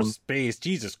Outer Zone. Space.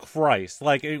 Jesus Christ.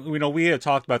 Like, we had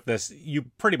talked about this. You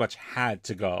pretty much had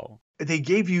to go. They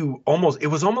gave you it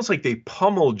was almost like they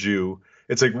pummeled you.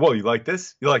 It's like, whoa, you like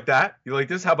this? You like that? You like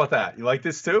this? How about that? You like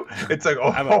this too? It's like,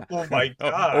 oh my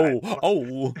God.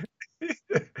 Oh.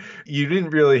 You didn't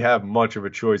really have much of a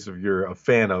choice if you're a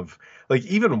fan of, like,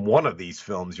 even one of these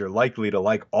films. You're likely to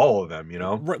like all of them, you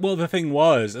know? Right, well, the thing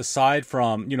was, aside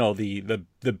from,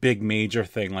 the big major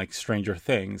thing like Stranger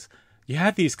Things, you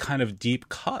had these kind of deep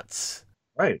cuts.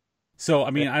 Right. So,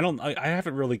 I mean, I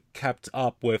haven't really kept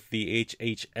up with the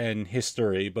HHN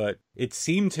history, but it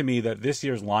seemed to me that this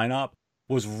year's lineup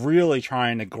was really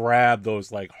trying to grab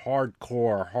those, like,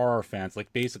 hardcore horror fans.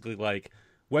 Like, basically, like,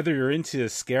 whether you're into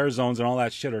scare zones and all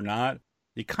that shit or not,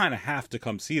 you kind of have to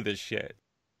come see this shit.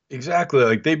 Exactly.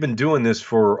 Like they've been doing this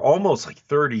for almost like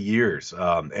 30 years.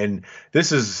 And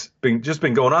this has been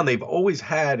going on. They've always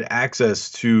had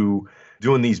access to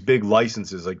doing these big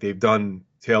licenses. Like they've done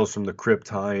Tales from the Crypt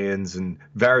tie-ins and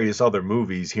various other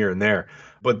movies here and there.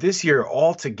 But this year,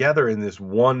 all together in this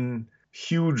one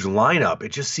huge lineup,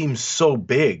 it just seems so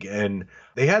big. And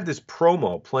they had this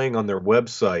promo playing on their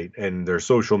website and their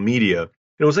social media.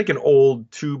 It was like an old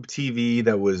tube TV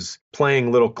that was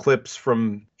playing little clips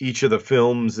from each of the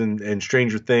films and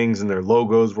Stranger Things, and their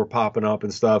logos were popping up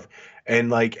and stuff. And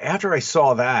like after I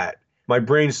saw that, my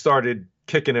brain started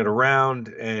kicking it around,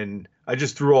 and I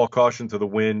just threw all caution to the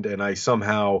wind, and I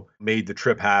somehow made the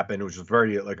trip happen. It was just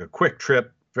a quick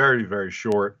trip, very, very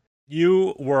short.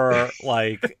 You were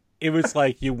like, it was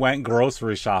like you went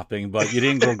grocery shopping, but you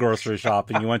didn't go grocery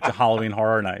shopping. You went to Halloween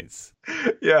Horror Nights.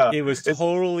 Yeah. It was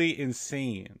totally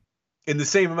insane. In the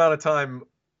same amount of time,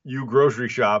 you grocery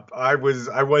shop, I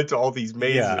went to all these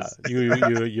mazes.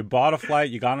 Yeah, you bought a flight,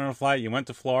 you got on a flight, you went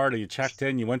to Florida, you checked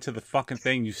in, you went to the fucking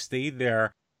thing, you stayed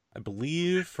there, I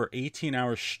believe, for 18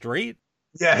 hours straight.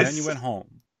 Yes. And then you went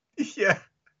home. Yeah.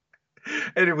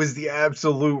 And it was the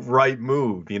absolute right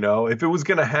move, you know? If it was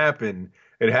going to happen,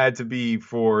 it had to be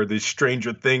for the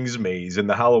Stranger Things maze and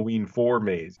the Halloween 4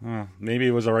 maze. Maybe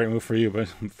it was the right move for you, but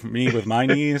for me, with my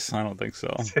knees, I don't think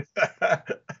so.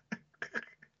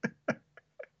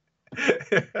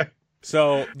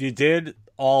 So you did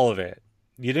all of it.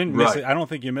 You didn't miss it. I don't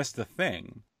think you missed a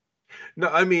thing. No,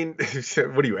 I mean,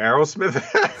 what are you, Aerosmith?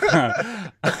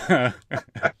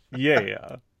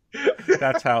 Yeah.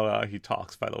 That's how he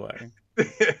talks, by the way.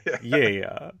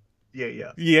 Yeah.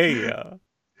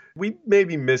 We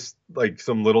maybe missed like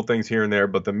some little things here and there,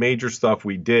 but the major stuff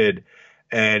we did.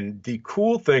 And the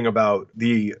cool thing about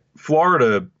the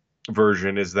Florida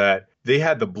version is that they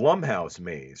had the Blumhouse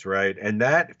maze, right? And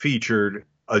that featured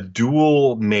a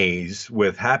dual maze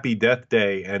with Happy Death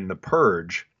Day and The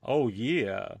Purge. Oh,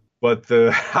 yeah. But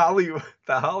the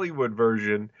Hollywood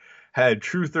version had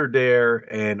Truth or Dare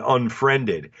and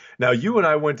Unfriended. Now, you and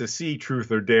I went to see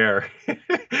Truth or Dare,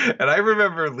 and I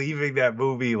remember leaving that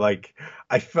movie like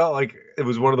I felt like it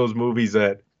was one of those movies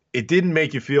that it didn't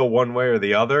make you feel one way or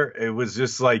the other. It was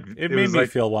just like it made me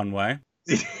feel one way.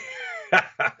 It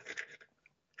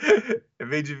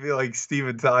made you feel like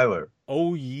Steven Tyler.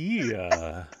 Oh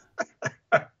yeah.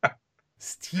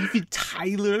 Steven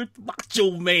Tyler,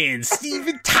 Macho Man,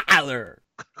 Steven Tyler.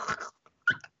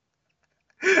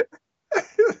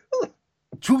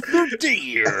 Truth or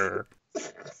Dare.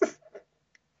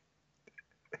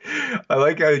 I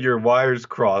like how your wires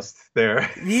crossed there.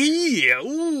 Yeah.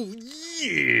 Ooh,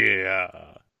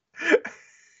 yeah.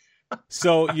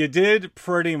 So you did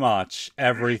pretty much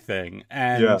everything.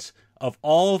 And of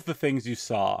all of the things you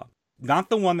saw, not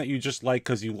the one that you just like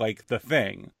because you like the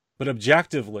thing, but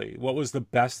objectively, what was the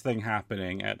best thing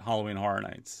happening at Halloween Horror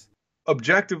Nights?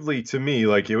 Objectively, to me,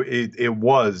 like it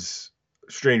was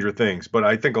Stranger Things, but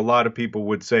I think a lot of people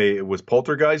would say it was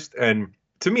Poltergeist. And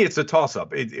to me, it's a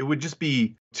toss-up. It would just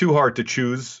be too hard to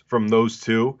choose from those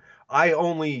two. I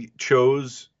only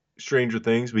chose Stranger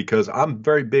Things because I'm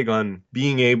very big on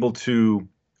being able to,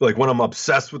 like when I'm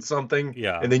obsessed with something,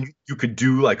 and then you could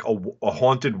do like a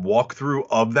haunted walkthrough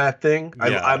of that thing.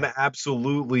 Yeah. I'm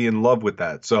absolutely in love with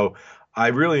that. So I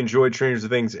really enjoyed Stranger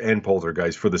Things and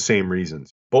Poltergeist for the same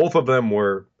reasons. Both of them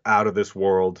were out of this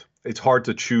world. It's hard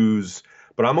to choose,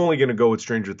 but I'm only going to go with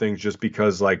Stranger Things just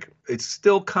because like it's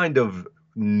still kind of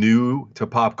new to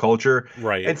pop culture.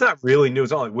 Right. It's not really new.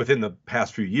 It's only within the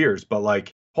past few years, but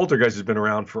like Poltergeist has been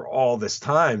around for all this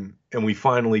time and we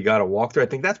finally got a walkthrough. I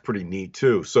think that's pretty neat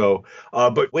too. So,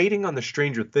 but waiting on the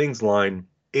Stranger Things line,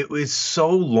 it was so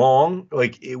long,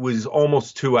 like it was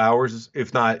almost 2 hours,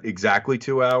 if not exactly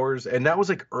 2 hours. And that was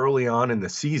like early on in the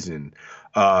season.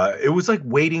 It was like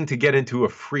waiting to get into a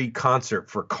free concert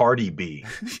for Cardi B.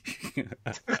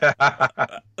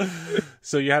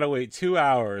 So you had to wait 2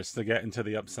 hours to get into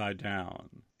the Upside Down.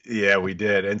 Yeah, we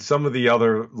did. And some of the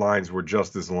other lines were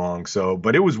just as long. So,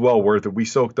 but it was well worth it. We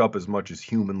soaked up as much as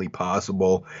humanly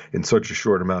possible in such a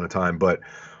short amount of time. But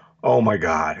oh my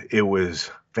God, it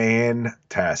was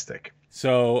fantastic.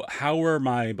 So how were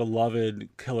my beloved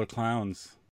killer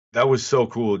clowns? That was so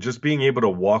cool. Just being able to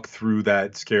walk through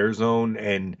that scare zone.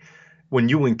 And when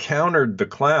you encountered the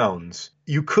clowns,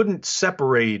 you couldn't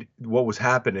separate what was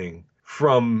happening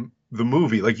from the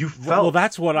movie. Like you felt. Well,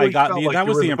 that's what I got. That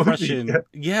was the impression.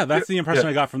 Yeah, that's the impression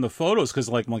I got from the photos. Cause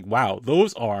like, I'm like, wow,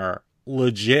 those are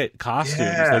legit costumes.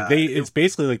 Yeah. Like it's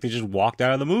basically like they just walked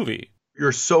out of the movie.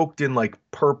 You're soaked in like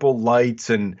purple lights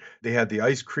and they had the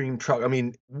ice cream truck. I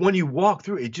mean, when you walk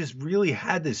through, it just really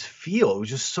had this feel. It was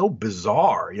just so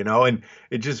bizarre, you know, and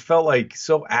it just felt like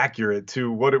so accurate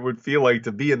to what it would feel like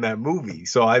to be in that movie.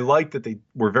 So I like that they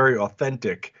were very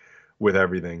authentic with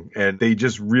everything and they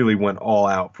just really went all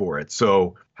out for it.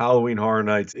 So Halloween Horror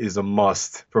Nights is a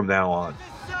must from now on.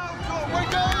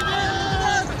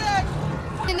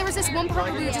 And there was this one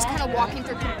part where we were just kind of walking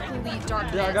through complete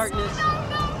darkness.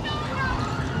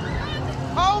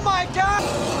 Oh my God!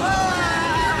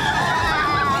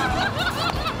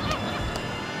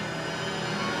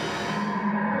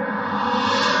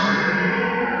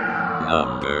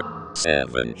 Number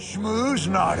 7. Schmooze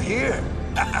not here.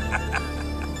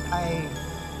 I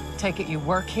take it you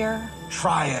work here?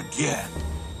 Try again.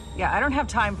 Yeah, I don't have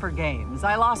time for games.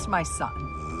 I lost my son.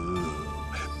 Ooh,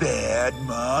 bad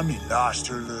mom, you lost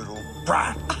her little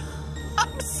brat.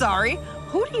 I'm sorry.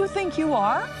 Who do you think you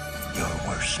are? Your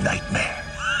worst nightmare.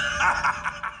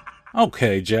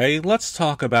 Okay, Jay, let's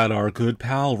talk about our good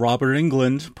pal Robert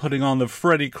Englund putting on the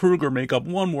Freddy Krueger makeup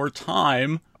one more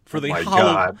time for the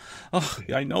God.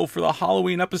 I know, for the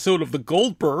Halloween episode of The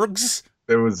Goldbergs.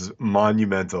 It was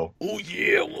monumental. Oh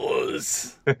yeah, it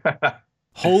was.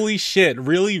 Holy shit,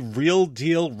 really real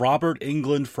deal Robert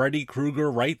Englund Freddy Krueger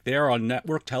right there on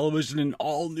network television in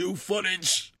all new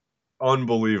footage.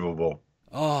 Unbelievable.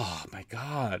 Oh my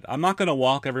god. I'm not going to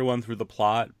walk everyone through the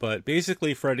plot, but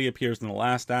basically Freddy appears in the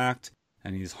last act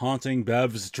and he's haunting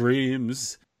Bev's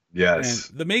dreams. Yes.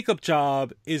 And the makeup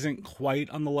job isn't quite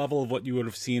on the level of what you would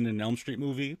have seen in an Elm Street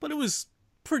movie, but it was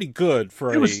pretty good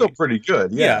for It was still pretty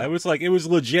good, yeah. It was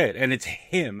legit, and it's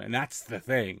him, and that's the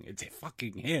thing. It's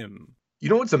fucking him. You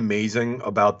know what's amazing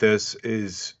about this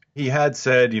is he had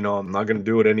said, I'm not going to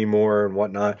do it anymore and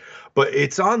whatnot, but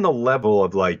it's on the level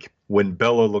of like when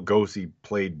Bela Lugosi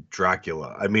played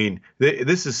Dracula. I mean,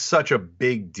 this is such a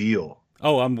big deal.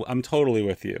 Oh, I'm totally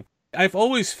with you. I've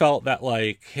always felt that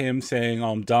like him saying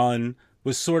I'm done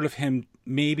was sort of him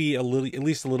maybe at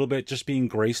least a little bit just being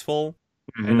graceful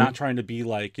and not trying to be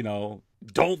like,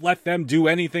 don't let them do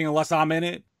anything unless I'm in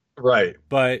it. Right.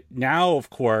 But now, of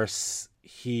course,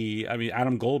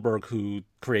 Adam Goldberg, who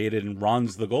created and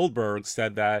runs the Goldbergs,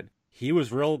 said that he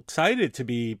was real excited to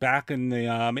be back in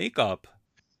the makeup.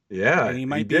 Yeah, and he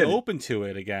might be open to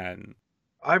it again.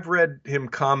 I've read him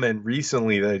comment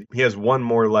recently that he has one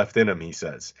more left in him, he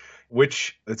says,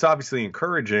 which it's obviously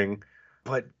encouraging,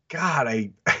 but God,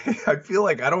 I feel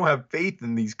like I don't have faith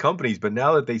in these companies, but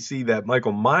now that they see that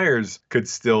Michael Myers could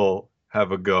still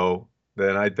have a go,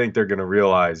 then I think they're going to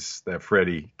realize that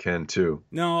Freddy can too.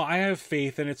 No, I have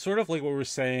faith, and it's sort of like what we were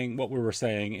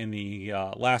saying in the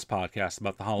last podcast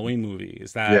about the Halloween movie,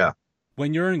 is that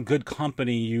when you're in good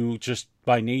company, you just,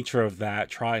 by nature of that,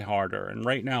 try harder. And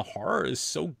right now, horror is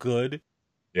so good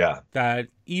that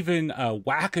even a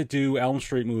wackadoo Elm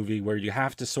Street movie where you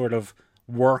have to sort of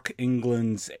work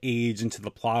England's age into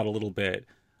the plot a little bit,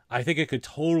 I think it could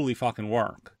totally fucking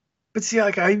work. But see,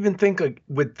 like, I even think like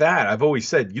with that, I've always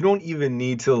said you don't even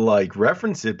need to like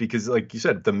reference it because, like you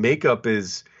said, the makeup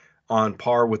is on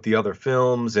par with the other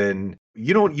films, and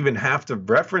you don't even have to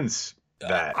reference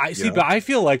that. But I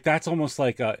feel like that's almost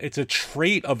like it's a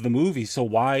trait of the movie. So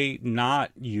why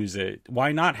not use it?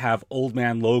 Why not have Old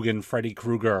Man Logan, Freddy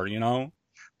Krueger?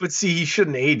 But see, he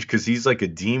shouldn't age because he's like a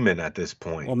demon at this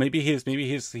point. Well, maybe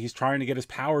he's trying to get his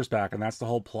powers back, and that's the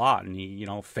whole plot. And he,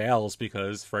 fails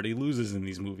because Freddy loses in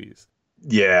these movies.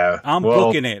 Yeah, I'm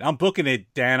booking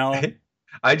it, Dano.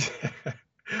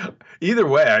 Either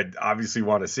way, I obviously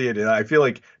want to see it, and I feel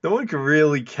like no one can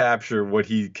really capture what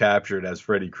he captured as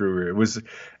Freddy Krueger.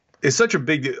 It's such a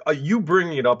big deal. You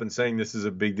bringing it up and saying this is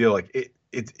a big deal, like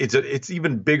it's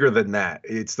even bigger than that.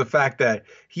 It's the fact that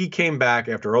he came back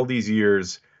after all these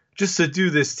years just to do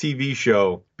this TV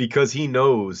show because he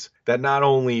knows that not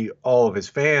only all of his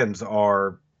fans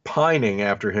are pining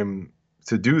after him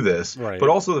to do this, but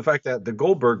also the fact that the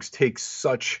Goldbergs take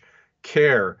such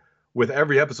care with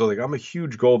every episode. Like, I'm a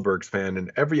huge Goldbergs fan,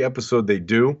 and every episode they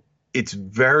do, it's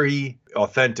very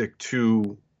authentic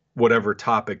to whatever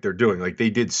topic they're doing. Like, they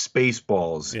did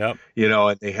Spaceballs,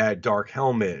 and they had Dark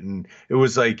Helmet, and it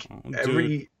was like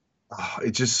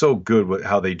it's just so good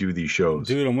how they do these shows.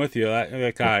 Dude, I'm with you.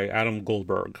 That guy, Adam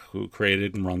Goldberg, who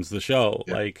created and runs the show,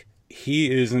 like, he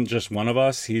isn't just one of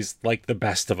us. He's like the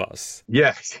best of us.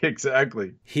 Yes,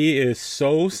 exactly. He is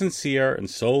so sincere and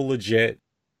so legit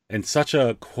and such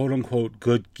a quote unquote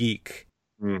good geek.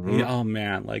 Oh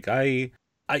man. Like I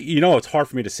it's hard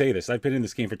for me to say this. I've been in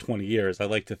this game for 20 years. I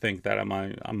like to think that I'm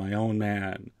my own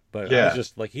man, but I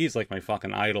just like, he's like my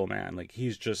fucking idol, man. Like,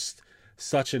 he's just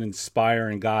such an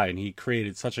inspiring guy, and he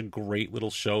created such a great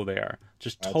little show there.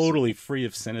 Just totally free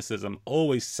of cynicism,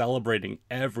 always celebrating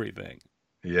everything.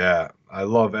 Yeah, I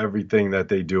love everything that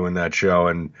they do in that show,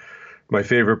 and my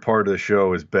favorite part of the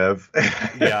show is Bev.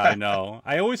 Yeah, I know.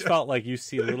 I always felt like you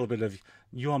see a little bit of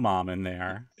your mom in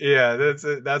there. Yeah,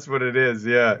 that's what it is.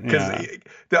 Yeah, because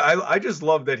I just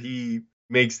love that he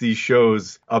makes these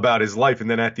shows about his life, and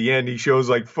then at the end he shows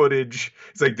like footage.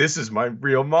 It's like, this is my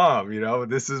real mom,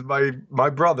 this is my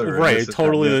brother. Right,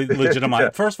 totally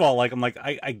legitimate. First of all, like, I'm like,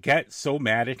 I get so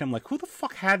mad at him. Like, who the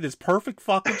fuck had this perfect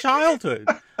fucking childhood?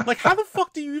 Like, how the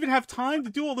fuck do you even have time to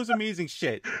do all this amazing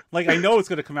shit? Like, I know it's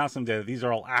going to come out someday that these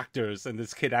are all actors, and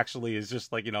this kid actually is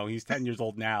just like, he's 10 years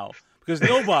old now. Because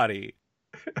nobody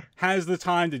has the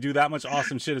time to do that much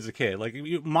awesome shit as a kid. Like,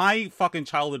 my fucking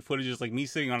childhood footage is like me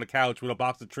sitting on a couch with a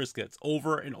box of Triscuits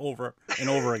over and over and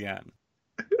over again.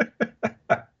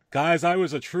 Guys, I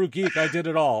was a true geek. I did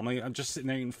it all. I'm just sitting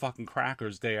there eating fucking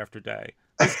crackers day after day.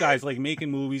 This guy's like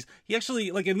making movies. He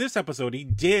actually, like, in this episode, he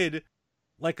did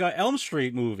like a Elm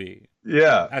Street movie.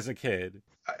 Yeah. As a kid.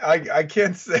 I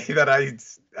can't say that I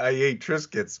ate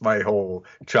Triscuits my whole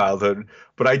childhood,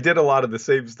 but I did a lot of the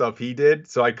same stuff he did.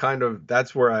 So I kind of,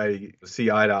 that's where I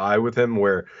see eye to eye with him,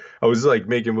 where I was like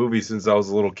making movies since I was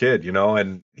a little kid, you know,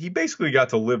 and he basically got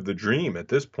to live the dream at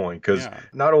this point, because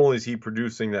not only is he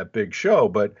producing that big show,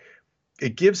 but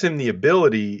it gives him the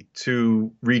ability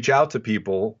to reach out to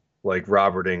people like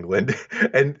Robert Englund.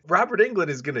 And Robert Englund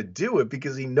is going to do it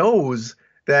because he knows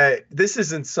that this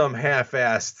isn't some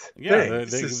half-assed thing.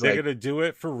 They're going to do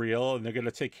it for real, and they're going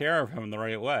to take care of him the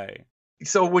right way.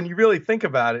 So when you really think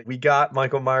about it, we got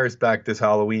Michael Myers back this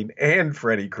Halloween and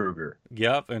Freddy Krueger.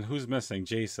 Yep, and who's missing?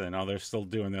 Jason. Oh, they're still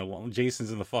doing their...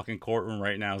 Jason's in the fucking courtroom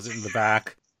right now, sitting in the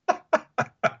back.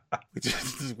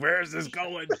 Where is this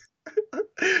going?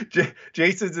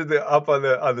 Jason's up on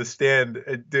the stand,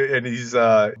 and he's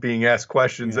being asked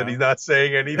questions, and he's not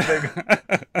saying anything.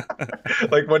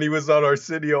 Like when he was on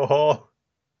Arsenio Hall.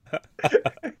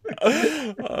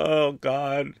 Oh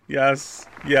God! Yes.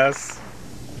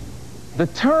 The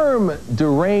term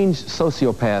deranged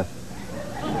sociopath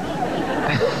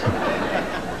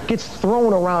gets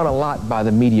thrown around a lot by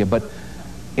the media, but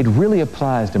it really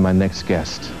applies to my next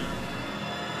guest.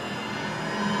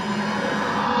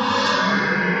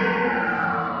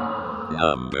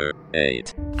 Number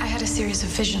 8. I had a series of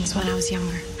visions when I was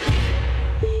younger.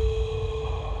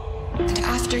 And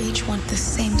after each one, the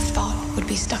same thought would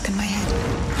be stuck in my head.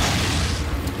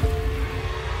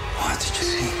 What did you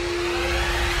see?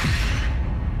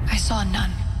 I saw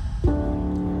none.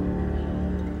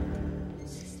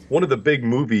 One of the big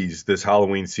movies this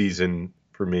Halloween season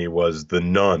for me was The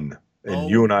Nun. And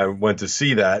you and I went to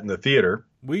see that in the theater.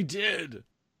 We did.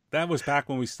 That was back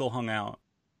when we still hung out.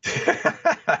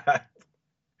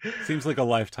 Seems like a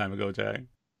lifetime ago, Jay.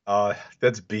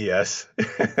 That's BS.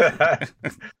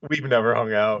 We've never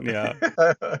hung out. Yeah.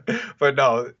 But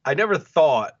no, I never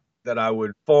thought that I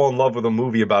would fall in love with a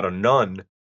movie about a nun.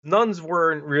 Nuns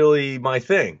weren't really my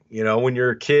thing. You know, when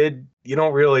you're a kid, you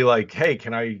don't really like, hey,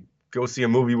 can I go see a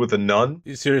movie with a nun?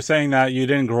 So you're saying that you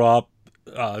didn't grow up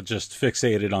just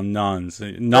fixated on nuns.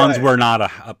 Nuns were not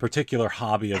a particular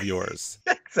hobby of yours.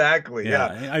 Exactly.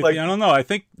 Yeah. I don't know. I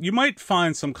think you might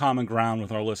find some common ground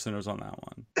with our listeners on that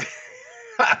one.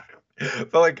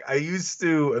 But like, I used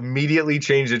to immediately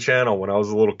change the channel when I was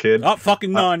a little kid. Oh,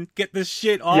 fucking nun. Get this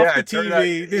shit off the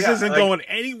TV. This isn't going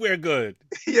anywhere good.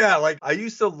 Yeah, like, I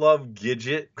used to love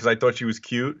Gidget because I thought she was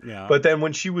cute. Yeah. but then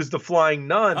when she was the flying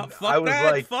nun, I was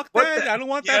like, fuck that. I don't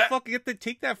want that fucking...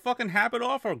 Take that fucking habit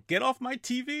off or get off my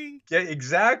TV. Yeah,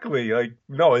 exactly. Like,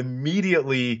 no,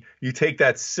 immediately you take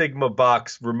that Sigma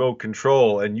box remote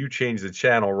control and you change the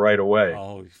channel right away.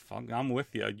 Oh, fuck, I'm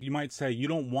with you. You might say you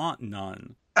don't want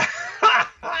none.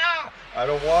 I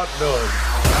don't want none.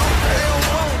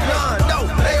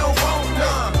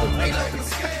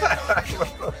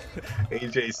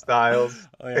 AJ Styles.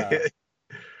 Oh, yeah.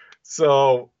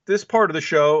 So this part of the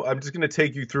show, I'm just going to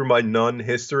take you through my nun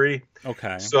history.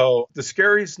 Okay. So the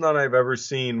scariest nun I've ever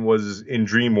seen was in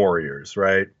Dream Warriors,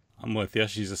 right? I'm with you.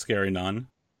 She's a scary nun.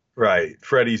 Right.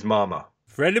 Freddy's mama.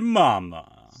 Freddy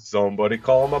mama. Somebody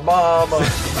call my mama.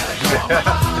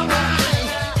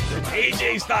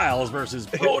 AJ Styles versus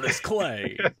Brodus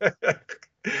Clay.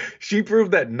 She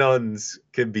proved that nuns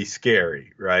can be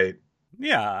scary, right?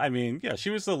 Yeah, I mean, yeah, she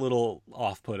was a little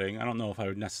off-putting. I don't know if I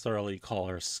would necessarily call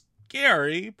her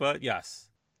scary, but yes.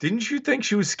 Didn't you think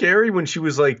she was scary when she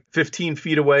was like 15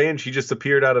 feet away and she just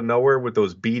appeared out of nowhere with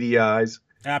those beady eyes?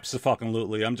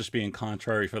 Absolutely. I'm just being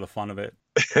contrary for the fun of it.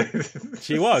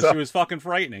 She was fucking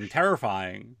frightening,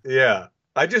 terrifying. Yeah.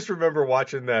 I just remember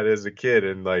watching that as a kid,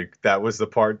 and like that was the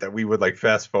part that we would like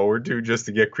fast forward to just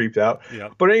to get creeped out. Yeah.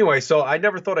 But anyway, so I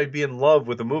never thought I'd be in love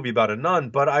with a movie about a nun,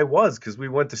 but I was, because we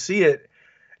went to see it,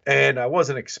 and I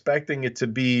wasn't expecting it to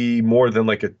be more than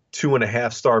like a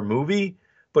 2.5-star movie,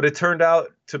 but it turned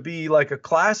out to be like a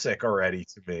classic already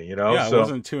to me, you know? Yeah, it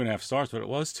wasn't 2.5 stars, but it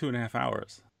was 2.5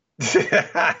 hours.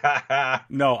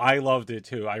 No, I loved it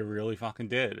too. I really fucking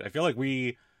did. I feel like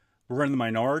we were in the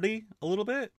minority a little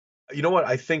bit. You know what?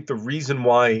 I think the reason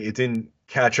why it didn't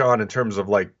catch on in terms of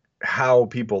like how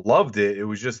people loved it, it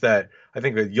was just that I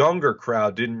think a younger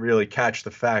crowd didn't really catch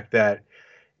the fact that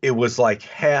it was like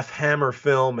half Hammer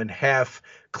film and half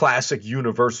classic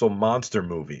Universal monster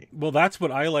movie. Well, that's what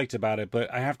I liked about it.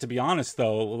 But I have to be honest,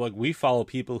 though, like we follow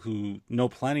people who know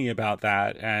plenty about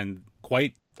that, and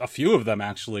quite a few of them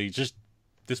actually just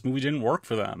this movie didn't work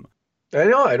for them. I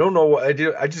know. I don't know. I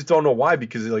just don't know why,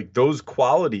 because like those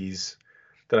qualities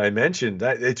that I mentioned,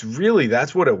 that it's really,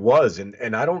 that's what it was.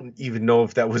 And I don't even know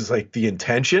if that was like the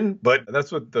intention, but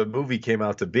that's what the movie came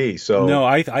out to be. So no,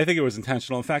 I think it was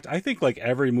intentional. In fact, I think like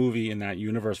every movie in that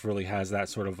universe really has that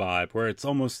sort of vibe where it's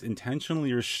almost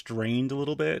intentionally restrained a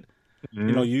little bit. Mm-hmm.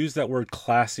 You know, you used that word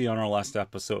classy on our last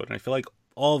episode, and I feel like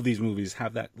all of these movies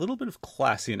have that little bit of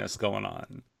classiness going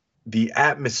on. The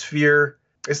atmosphere,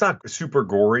 it's not super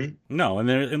gory. No,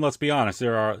 and let's be honest,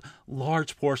 there are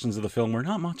large portions of the film where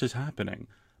not much is happening,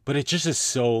 but it just is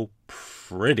so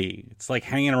pretty. It's like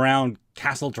hanging around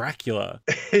Castle Dracula.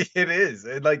 It is.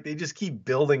 And like they just keep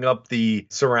building up the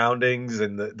surroundings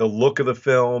and the look of the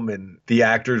film, and the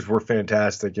actors were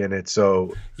fantastic in it.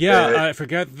 So yeah, I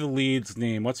forget the lead's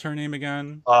name. What's her name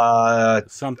again?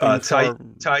 Something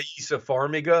Thaisa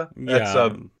Farmiga.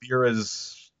 That's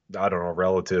Vera's, I don't know,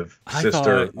 relative,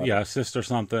 sister. Sister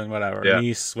something, whatever,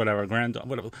 niece, whatever, granddaughter,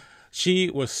 whatever. She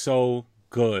was so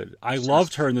good. I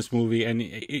loved her in this movie, and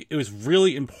it was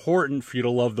really important for you to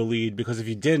love the lead, because if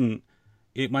you didn't,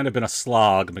 it might have been a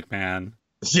slog, McMahon.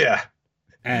 Yeah.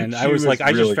 And I was like,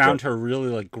 I just found her really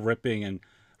like gripping and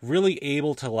really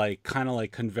able to like kind of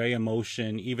like convey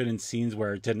emotion, even in scenes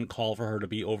where it didn't call for her to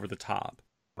be over the top.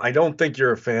 I don't think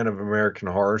you're a fan of American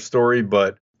Horror Story,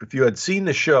 but if you had seen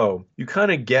the show, you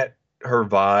kind of get her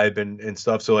vibe and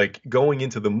stuff. So like going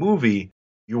into the movie,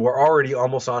 you were already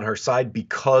almost on her side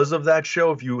because of that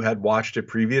show. If you had watched it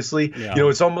previously, you know,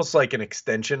 it's almost like an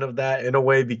extension of that in a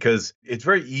way, because it's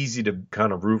very easy to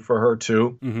kind of root for her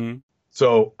too. Mm-hmm.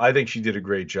 So I think she did a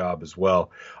great job as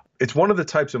well. It's one of the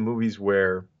types of movies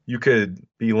where you could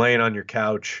be laying on your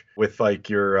couch with like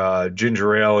your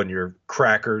ginger ale and your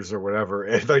crackers or whatever,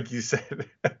 and like you said,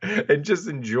 and just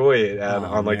enjoy it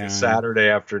on like a Saturday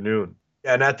afternoon.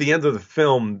 And at the end of the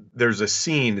film, there's a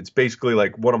scene. It's basically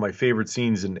like one of my favorite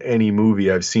scenes in any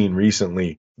movie I've seen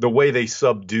recently. The way they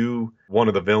subdue one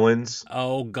of the villains.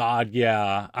 Oh, God,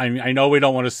 yeah. I know we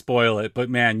don't want to spoil it, but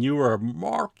man, you were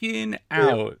marking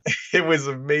out. It was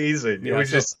amazing. Yeah, it was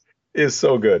just, it's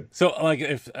so good. So, like,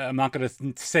 if I'm not going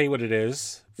to say what it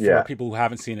is for people who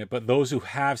haven't seen it, but those who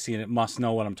have seen it must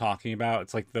know what I'm talking about.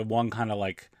 It's like the one kind of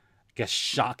like, I guess,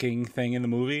 shocking thing in the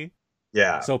movie.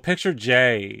 Yeah. So picture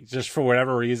Jay, just for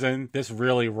whatever reason, this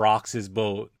really rocks his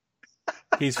boat.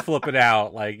 He's flipping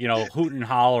out, like, you know, hooting and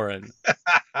hollering.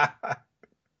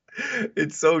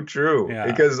 It's so true. Yeah.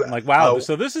 Because like, wow,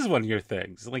 so this is one of your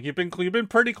things. Like you've been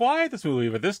pretty quiet this movie,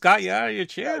 but this got you out of your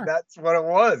chair. Yeah, that's what it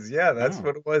was. Yeah, that's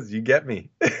what it was. You get me.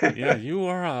 Yeah, you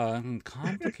are a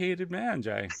complicated man,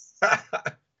 Jay.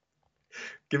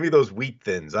 Give me those wheat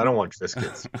thins. I don't want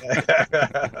Triscuits.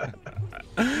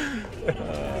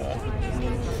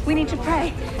 We need to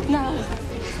pray now.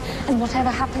 And whatever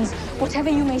happens, whatever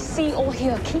you may see or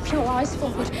hear, keep your eyes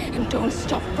forward and don't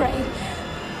stop praying.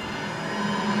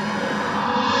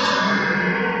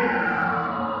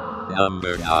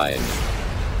 Number 9.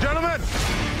 Gentlemen,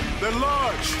 they're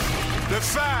large, they're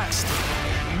fast,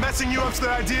 messing you up to the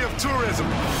idea of tourism.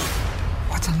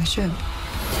 What's on the ship?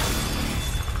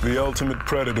 The ultimate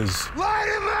predators. Light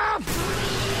him up!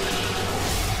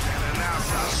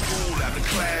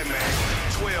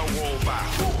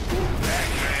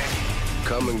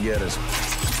 Come and get us.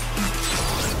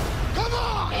 Come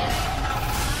on!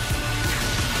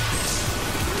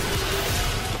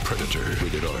 The Predator,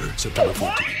 rated R, September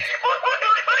 14th.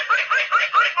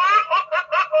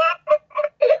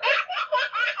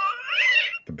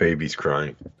 The baby's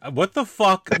crying. What the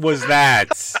fuck was that?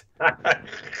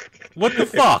 What the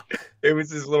fuck? It was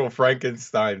this little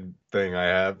Frankenstein thing I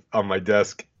have on my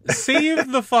desk.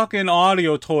 Save the fucking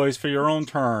audio toys for your own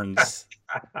turns.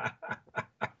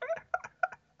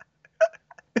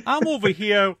 I'm over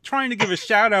here trying to give a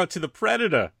shout out to The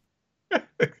Predator.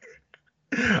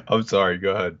 I'm sorry,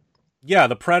 go ahead. Yeah,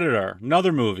 The Predator,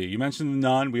 another movie. You mentioned The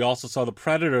Nun. We also saw The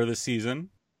Predator this season.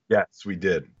 Yes, we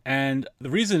did. And the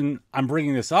reason I'm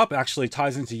bringing this up actually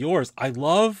ties into yours. I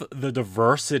love the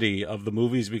diversity of the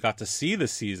movies we got to see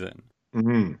this season.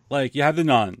 Mm-hmm. Like, you had The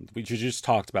Nun, which you just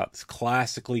talked about. This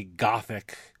classically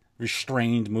gothic,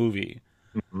 restrained movie.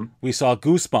 Mm-hmm. We saw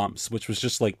Goosebumps, which was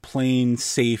just like plain,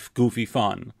 safe, goofy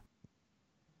fun.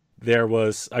 There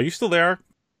was... Are you still there?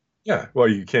 Yeah. Well,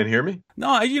 you can't hear me?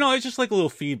 No, it's just like a little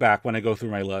feedback when I go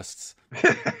through my lists.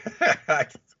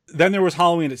 Then there was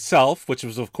Halloween itself, which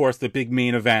was, of course, the big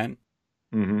main event.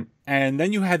 Mm-hmm. And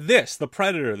then you had this, The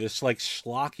Predator, this like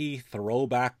schlocky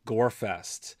throwback gore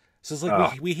fest. So it's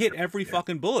like we hit every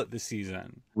fucking bullet this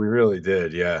season. We really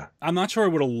did, yeah. I'm not sure I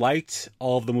would have liked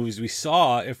all of the movies we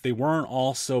saw if they weren't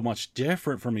all so much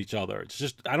different from each other. It's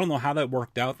just, I don't know how that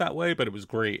worked out that way, but it was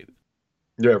great.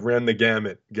 Yeah, ran the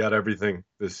gamut, got everything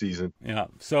this season. Yeah,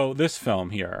 so this film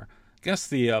here, guess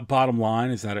the bottom line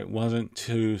is that it wasn't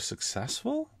too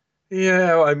successful.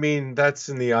 Yeah, I mean, that's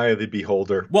in the eye of the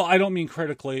beholder. Well, I don't mean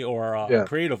critically or Yeah.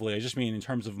 creatively. I just mean in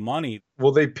terms of money.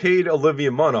 Well, they paid Olivia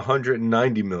Munn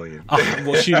 $190 million.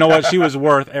 Well, you know what? She was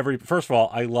worth every... First of all,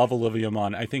 I love Olivia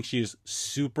Munn. I think she's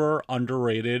super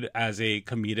underrated as a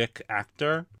comedic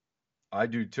actor. I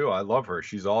do too. I love her.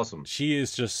 She's awesome. She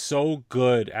is just so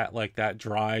good at like that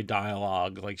dry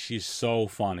dialogue. Like, she's so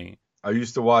funny. I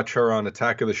used to watch her on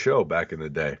Attack of the Show back in the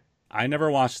day. I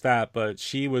never watched that, but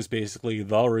she was basically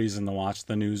the reason to watch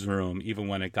The Newsroom, even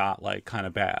when it got like kind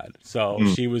of bad. So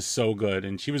she was so good,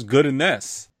 and she was good in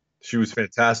this. She was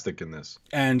fantastic in this.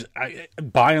 And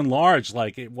by and large,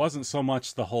 like, it wasn't so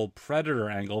much the whole Predator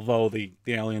angle, though the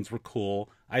aliens were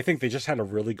cool. I think they just had a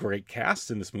really great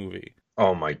cast in this movie.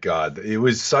 Oh my God. It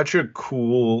was such a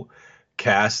cool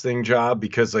casting job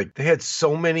because like they had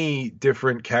so many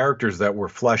different characters that were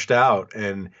fleshed out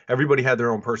and everybody had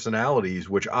their own personalities,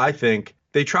 which I think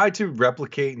they tried to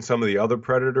replicate in some of the other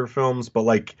Predator films, but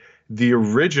like the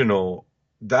original,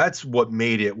 that's what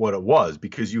made it what it was,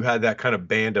 because you had that kind of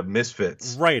band of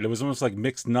misfits. Right. It was almost like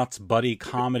mixed nuts buddy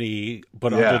comedy,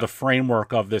 but under the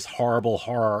framework of this horrible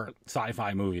horror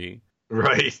sci-fi movie.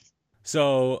 Right.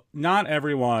 So not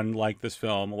everyone liked this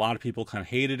film. A lot of people kind of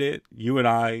hated it. You and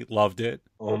I loved it.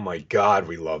 Oh my God,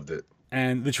 we loved it.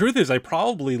 And the truth is, I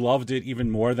probably loved it even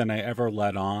more than I ever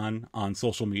let on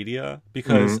social media,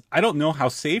 because I don't know how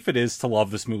safe it is to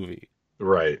love this movie.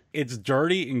 Right. It's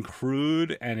dirty and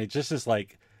crude, and it just is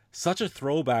like such a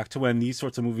throwback to when these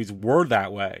sorts of movies were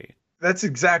that way. That's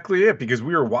exactly it, because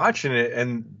we were watching it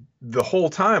and the whole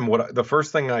time, the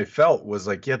first thing I felt was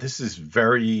like, yeah, this is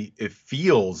it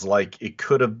feels like it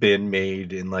could have been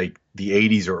made in like the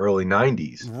 80s or early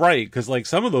 90s. Right, because like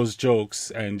some of those jokes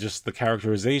and just the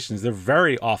characterizations, they're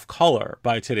very off color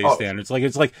by today's standards. Like,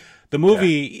 it's like the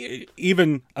movie,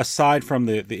 even aside from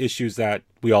the issues that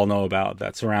we all know about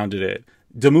that surrounded it,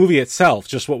 the movie itself,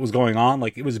 just what was going on,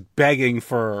 like it was begging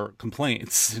for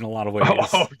complaints in a lot of ways.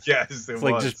 Oh yes, it's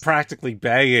like just practically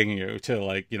begging you to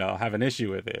like, have an issue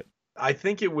with it. I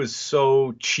think it was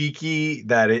so cheeky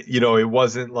that it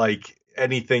wasn't like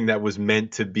anything that was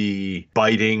meant to be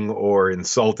biting or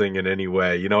insulting in any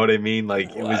way. You know what I mean?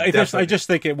 Like it was. I just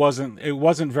think it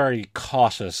wasn't very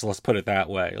cautious. Let's put it that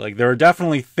way. Like there are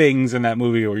definitely things in that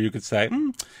movie where you could say,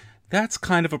 that's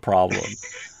kind of a problem.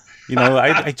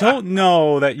 I don't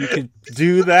know that you could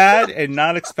do that and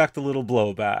not expect a little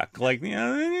blowback. Like,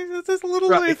 it's just a little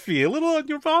iffy,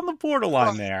 you're on the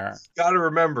borderline there. Got to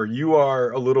remember, you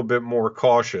are a little bit more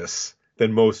cautious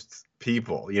than most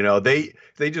people. They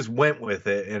just went with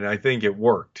it, and I think it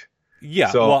worked.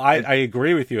 Yeah, so, I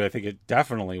agree with you. I think it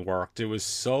definitely worked. It was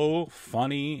so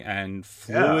funny and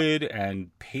fluid,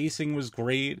 and pacing was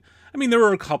great. I mean, there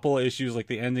were a couple of issues, like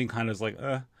the ending kind of is like,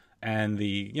 and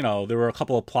there were a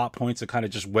couple of plot points that kind of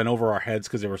just went over our heads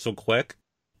because they were so quick.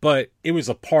 But it was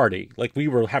a party. Like, we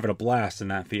were having a blast in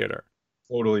that theater.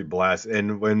 Totally blast.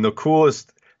 And when the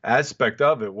coolest aspect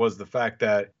of it was the fact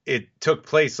that it took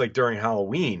place like during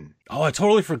Halloween. Oh, I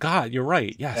totally forgot. You're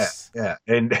right. Yes. Yeah.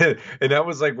 And that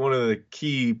was like one of the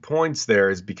key points there,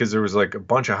 is because there was like a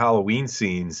bunch of Halloween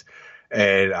scenes.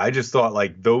 And I just thought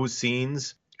like those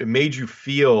scenes, it made you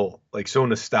feel like so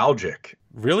nostalgic.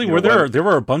 Really? There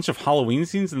were a bunch of Halloween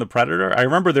scenes in The Predator? I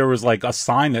remember there was like a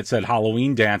sign that said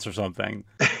Halloween dance or something.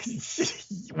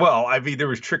 Well, I mean, there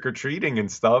was trick-or-treating and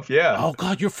stuff, yeah. Oh,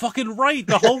 God, you're fucking right.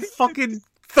 The whole fucking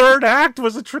third act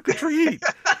was a trick-or-treat.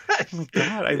 Oh, my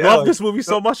God. I love this movie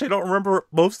so much, I don't remember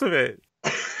most of it.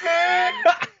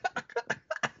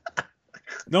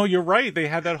 No, you're right. They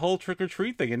had that whole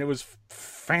trick-or-treat thing, and it was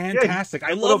fantastic.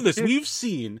 I love this. We've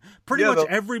seen pretty much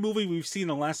every movie we've seen in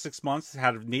the last 6 months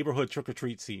had a neighborhood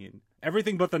trick-or-treat scene.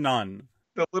 Everything but The Nun.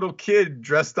 The little kid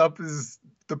dressed up as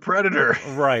the Predator.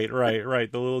 Right.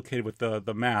 The little kid with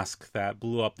the mask that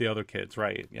blew up the other kids.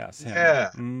 Right. Yes. Him.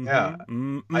 Yeah.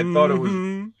 Yeah. I thought it was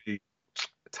really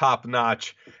top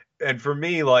notch. And for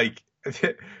me, like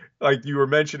you were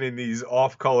mentioning these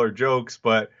off-color jokes,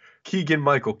 but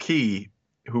Keegan-Michael Key,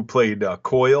 who played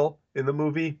Coyle in the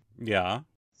movie. Yeah.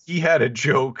 He had a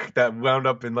joke that wound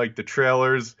up in like the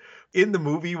trailers in the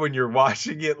movie when you're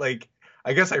watching it. Like,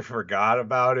 I guess I forgot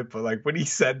about it, but like when he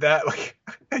said that, like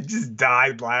I just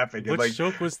died laughing. Which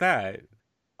joke was that?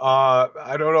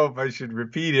 I don't know if I should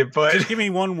repeat it, but just give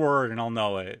me one word and I'll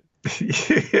know it.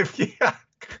 Yeah.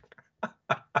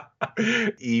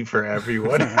 E for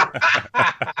everyone.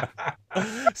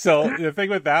 So the thing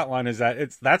with that one is that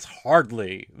that's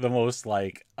hardly the most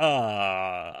like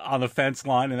on the fence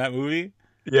line in that movie.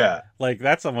 Yeah. Like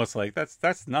that's almost like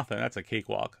that's nothing. That's a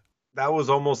cakewalk. That was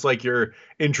almost like your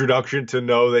introduction to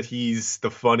know that he's the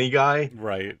funny guy.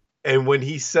 Right. And when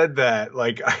he said that,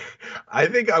 like, I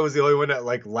think I was the only one that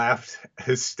like laughed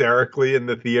hysterically in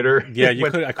the theater. Yeah,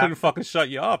 I couldn't fucking shut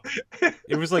you up.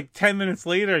 It was like 10 minutes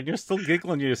later, and you're still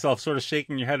giggling to yourself, sort of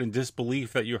shaking your head in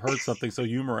disbelief that you heard something so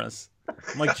humorous.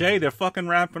 I'm like, Jay, they're fucking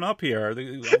wrapping up here.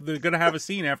 They're gonna have a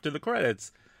scene after the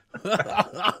credits.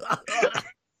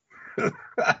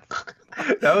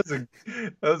 That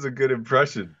was a good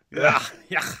impression. Yeah.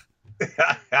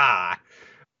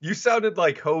 You sounded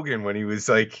like Hogan when he was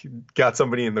like got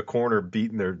somebody in the corner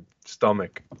beating their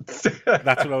stomach.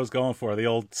 That's what I was going for. The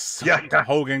old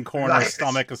Hogan corner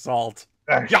stomach assault.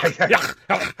 The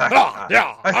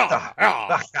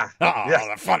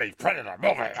funny Predator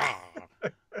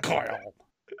movie. Coil.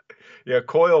 Yeah,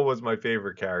 Coil was my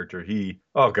favorite character. He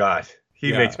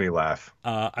makes me laugh.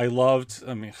 I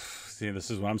see,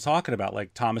 this is what I'm talking about.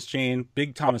 Like Thomas Jane,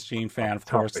 big Thomas Jane fan, of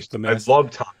course. The Mist. I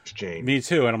love Thomas Jane. Me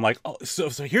too. And I'm like, oh, so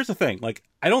here's the thing. Like,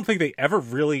 I don't think they ever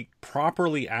really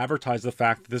properly advertised the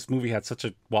fact that this movie had such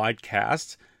a wide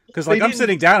cast. Because like I'm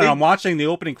sitting down and I'm watching the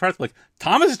opening credits, like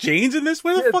Thomas Jane's in this.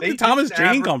 Where the fuck did Thomas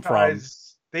Jane come from?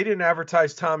 They didn't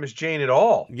advertise Thomas Jane at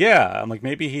all. Yeah, I'm like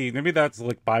maybe that's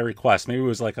like by request. Maybe it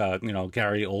was like a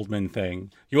Gary Oldman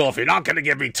thing. If you're not gonna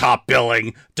give me top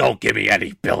billing, don't give me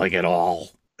any billing at all.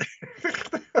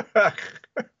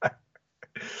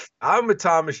 I'm a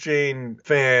Thomas Jane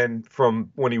fan from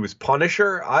when he was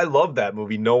Punisher. I love that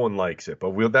movie. No one likes it,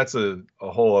 but that's a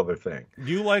whole other thing.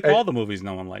 You like all the movies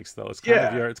no one likes, though. It's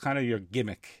kind of your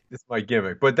gimmick. It's my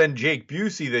gimmick. But then Jake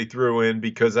Busey they threw in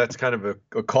because that's kind of a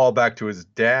callback to his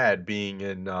dad being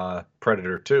in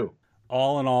Predator 2.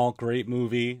 All in all, great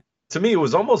movie. To me, it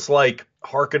was almost like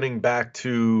hearkening back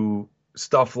to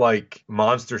stuff like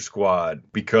Monster Squad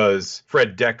because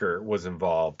Fred Decker was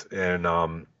involved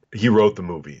and he wrote the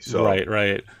movie. So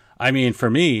Right. I mean, for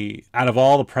me, out of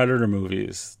all the Predator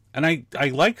movies, and I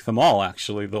like them all,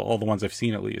 actually, all the ones I've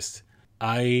seen at least,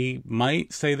 I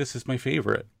might say this is my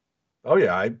favorite. Oh,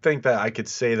 yeah. I think that I could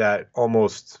say that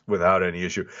almost without any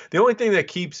issue. The only thing that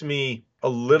keeps me a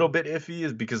little bit iffy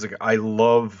is because I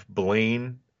love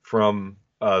Blaine from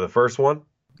the first one.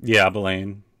 Yeah,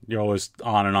 Blaine. You're always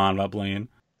on and on about Blaine.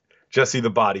 Jesse the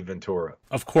Body Ventura.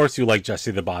 Of course you like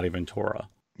Jesse the Body Ventura.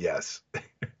 Yes.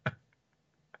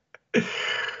 You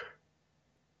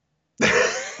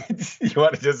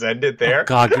want to just end it there? Oh,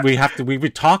 God, we've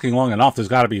been talking long enough. There's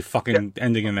got to be a fucking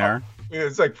ending in there.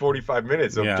 It's like 45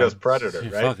 minutes of just Predator,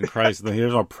 right? Fucking Christ.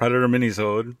 Here's our Predator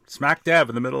minisode. Smack dab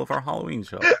in the middle of our Halloween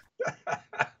show.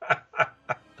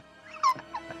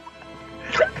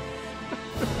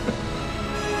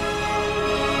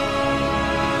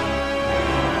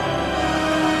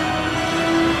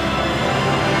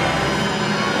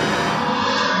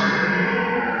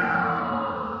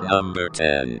 Number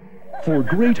 10. For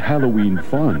great Halloween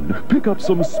fun, pick up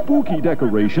some spooky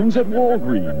decorations at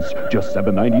Walgreens. Just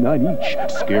 $7.99 each.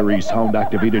 Scary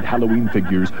sound-activated Halloween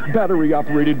figures,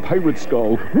 battery-operated pirate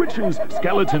skull, witches,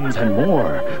 skeletons, and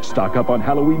more. Stock up on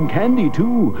Halloween candy,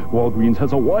 too. Walgreens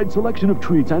has a wide selection of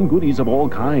treats and goodies of all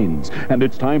kinds. And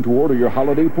it's time to order your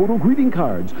holiday photo greeting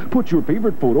cards. Put your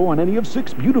favorite photo on any of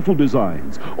 6 beautiful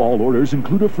designs. All orders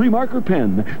include a free marker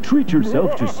pen. Treat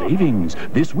yourself to savings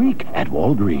this week at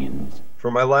Walgreens. For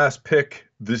my last pick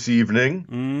this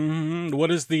evening.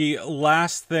 What is the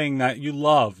last thing that you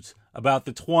loved about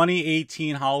the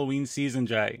 2018 Halloween season,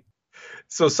 Jay?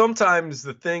 So sometimes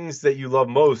the things that you love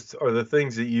most are the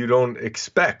things that you don't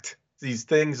expect. These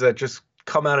things that just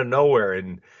come out of nowhere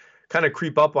and kind of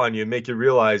creep up on you and make you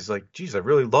realize, like, geez, I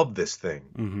really love this thing.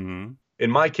 Mm-hmm.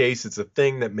 In my case, it's a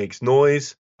thing that makes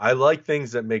noise. I like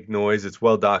things that make noise. It's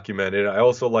well documented. I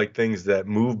also like things that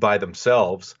move by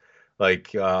themselves,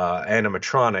 like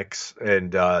animatronics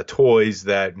and toys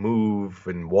that move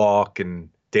and walk and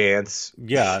dance.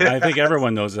 Yeah, I think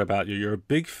everyone knows about you. You're a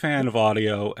big fan of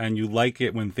audio, and you like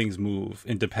it when things move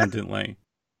independently.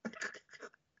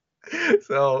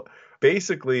 So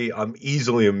basically, I'm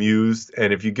easily amused,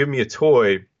 and if you give me a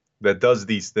toy that does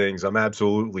these things, I'm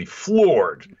absolutely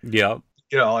floored. Yeah.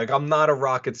 Like I'm not a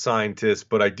rocket scientist,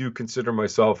 but I do consider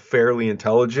myself fairly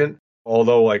intelligent.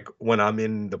 Although, like, when I'm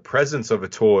in the presence of a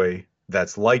toy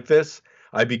that's like this,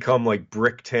 I become like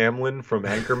Brick Tamlin from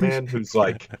Anchorman, who's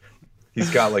like,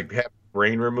 he's got like half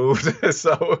brain removed.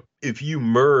 So if you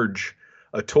merge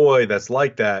a toy that's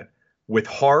like that with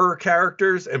horror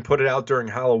characters and put it out during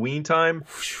Halloween time,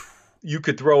 you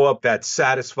could throw up that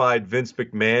satisfied Vince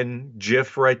McMahon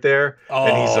gif right there. Oh.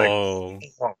 And he's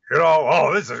like,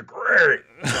 this is great.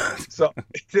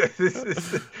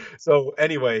 So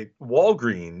anyway,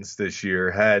 Walgreens this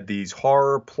year had these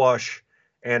horror plush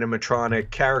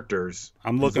animatronic characters.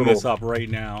 I'm looking this up right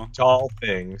now. Doll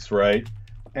things, right?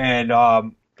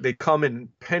 And they come in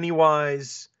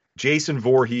Pennywise, Jason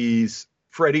Voorhees,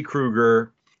 Freddy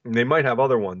Krueger, and they might have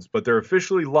other ones, but they're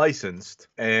officially licensed.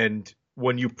 And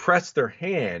when you press their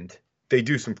hand, they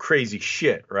do some crazy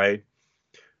shit, right?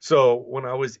 So when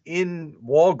I was in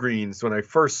Walgreens, when I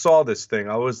first saw this thing,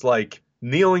 I was like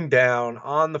kneeling down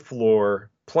on the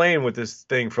floor, playing with this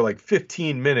thing for like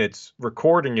 15 minutes,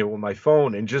 recording it with my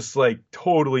phone, and just like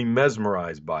totally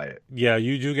mesmerized by it. Yeah,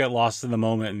 you do get lost in the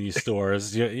moment in these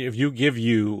stores. If you give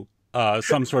you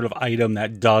some sort of item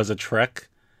that does a trick,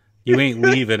 you ain't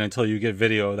leaving until you get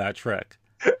video of that trick.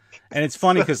 And it's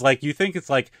funny because like you think it's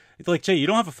like Jay, you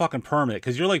don't have a fucking permit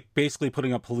because you're like basically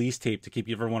putting up police tape to keep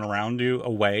everyone around you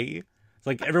away. It's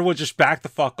like everyone just back the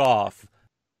fuck off.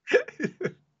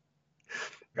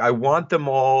 I want them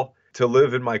all to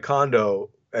live in my condo,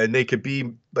 and they could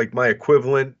be like my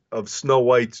equivalent of Snow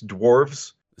White's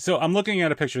dwarves. So I'm looking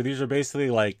at a picture. These are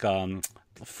basically like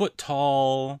foot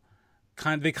tall.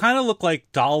 They kind of look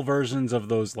like doll versions of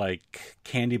those like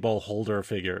candy bowl holder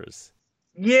figures.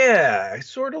 Yeah,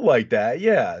 sort of like that.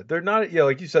 Yeah, they're not. Yeah,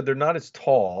 like you said, they're not as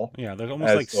tall. Yeah, they're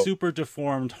almost like super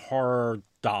deformed horror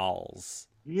dolls.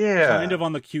 Yeah, kind of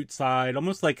on the cute side,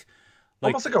 almost like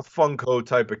almost like a Funko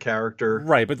type of character.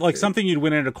 Right, but like something you'd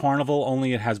win at a carnival,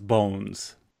 only it has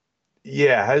bones.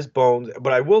 Yeah, it has bones.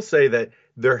 But I will say that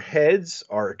their heads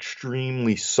are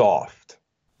extremely soft.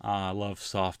 I love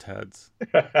soft heads.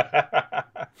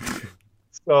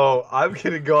 So I'm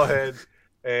gonna go ahead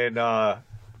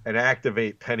and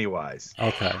activate Pennywise.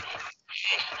 Okay.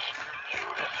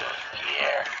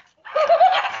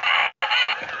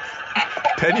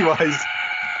 Pennywise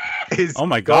is. Oh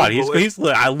my god, he's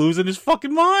losing his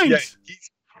fucking mind. Yeah,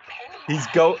 he's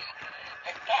go.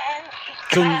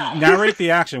 So narrate the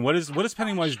action. What is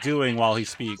Pennywise doing while he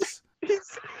speaks?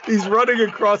 He's running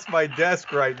across my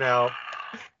desk right now.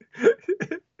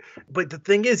 But the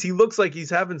thing is, he looks like he's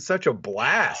having such a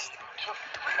blast.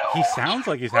 He sounds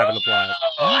like he's having a blast.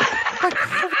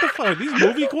 What the fuck? Are these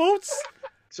movie quotes?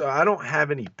 So I don't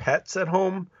have any pets at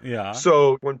home. Yeah.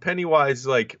 So when Pennywise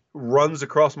like runs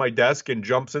across my desk and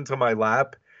jumps into my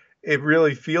lap, it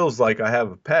really feels like I have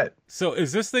a pet. So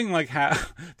is this thing like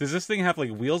does this thing have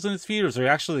like wheels in its feet, or is he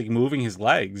actually like moving his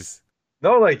legs?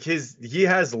 No, like he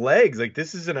has legs. Like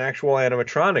this is an actual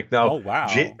animatronic. Now, oh wow.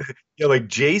 Like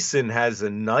Jason has a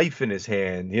knife in his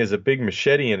hand. He has a big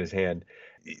machete in his hand.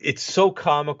 It's so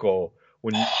comical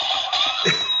when you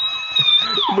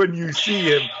when you see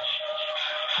him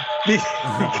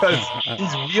because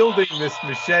he's wielding this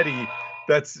machete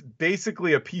that's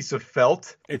basically a piece of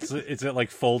felt. Is it like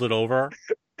folded over?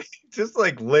 Just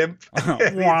like limp.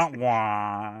 Wah,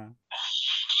 wah.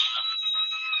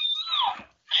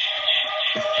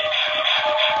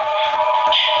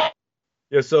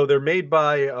 Yeah, so they're made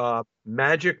by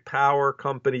Magic Power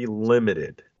Company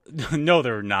Limited. No,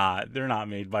 they're not. They're not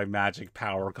made by Magic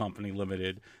Power Company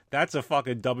Limited. That's a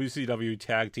fucking WCW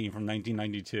tag team from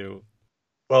 1992.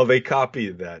 Well, they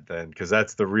copied that then, because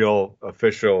that's the real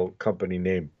official company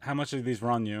name. How much did these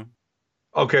run you?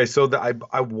 Okay, so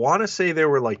I want to say they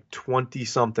were like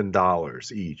 $20-something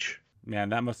each. Man,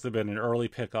 that must have been an early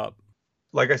pickup.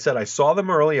 Like I said, I saw them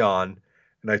early on,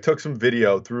 and I took some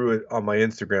video, threw it on my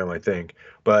Instagram, I think.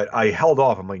 But I held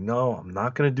off. I'm like, no, I'm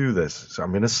not going to do this. So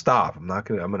I'm going to stop. I'm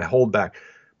going to hold back.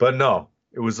 But no,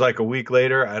 it was like a week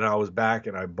later, and I was back,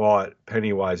 and I bought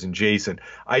Pennywise and Jason.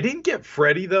 I didn't get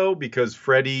Freddy, though, because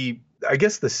Freddy, I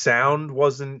guess the sound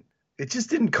wasn't, it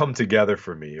just didn't come together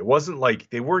for me. It wasn't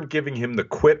like, they weren't giving him the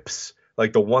quips,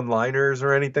 like the one-liners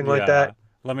or anything like that.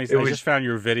 I just found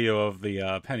your video of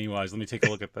the Pennywise. Let me take a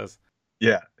look at this.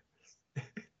 Yeah.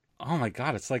 Oh my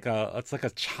god, it's like a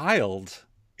child.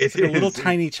 It's like a little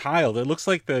tiny child. It looks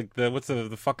like the what's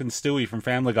the fucking Stewie from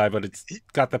Family Guy, but it's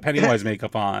got the Pennywise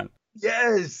makeup on.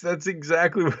 Yes, that's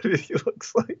exactly what it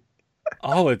looks like.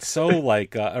 Oh, it's so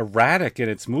like erratic in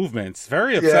its movements.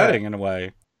 Very upsetting in a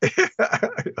way.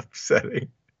 Upsetting.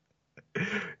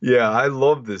 Yeah, I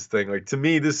love this thing. Like, to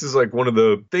me, this is like one of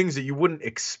the things that you wouldn't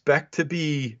expect to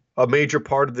be a major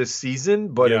part of this season,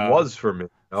 but it was for me.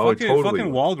 Oh,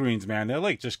 fucking Walgreens, man. They're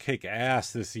like just kick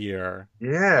ass this year.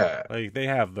 Yeah. Like they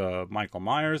have the Michael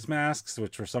Myers masks,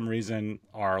 which for some reason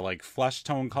are like flesh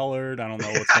tone colored. I don't know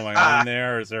what's going on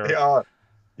there. Is there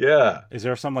Is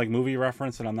there some like movie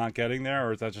reference that I'm not getting there,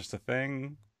 or is that just a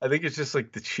thing? I think it's just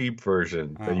like the cheap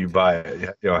version that you buy.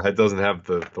 You know, it doesn't have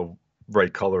the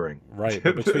right coloring. Right.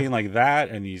 But between like that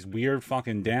and these weird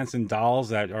fucking dancing dolls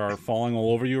that are falling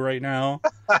all over you right now.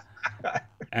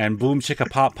 And Boom Chicka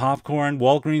Pop popcorn,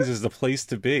 Walgreens is the place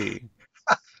to be.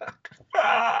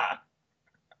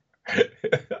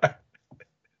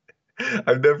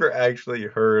 I've never actually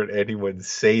heard anyone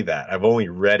say that. I've only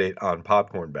read it on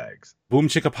popcorn bags. Boom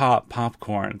Chicka Pop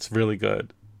popcorn. It's really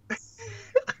good.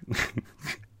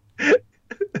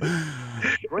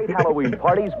 Great Halloween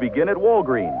parties begin at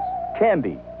Walgreens.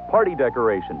 Candy, party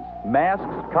decorations, masks,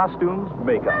 costumes,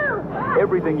 makeup.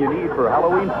 Everything you need for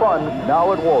Halloween fun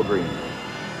now at Walgreens.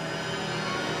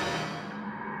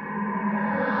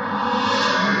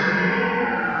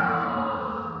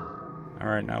 All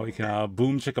right, now we can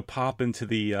boom chicka pop into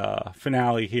the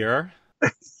finale here.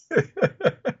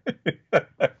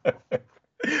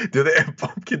 Do they have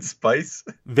pumpkin spice?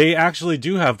 They actually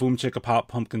do have boom chicka pop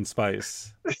pumpkin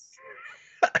spice.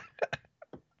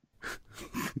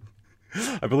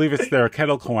 I believe it's their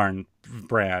kettle corn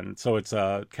brand. So it's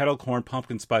kettle corn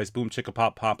pumpkin spice boom chicka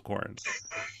pop popcorn.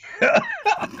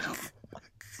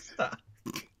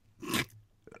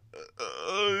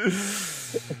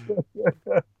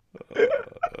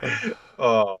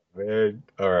 Oh man.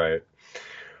 All right.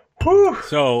 Whew.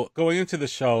 So going into the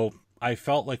show, I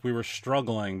felt like we were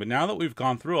struggling, but now that we've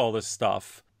gone through all this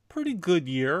stuff, pretty good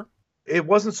year. It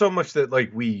wasn't so much that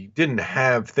like we didn't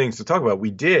have things to talk about.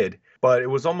 We did, but it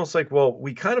was almost like, well,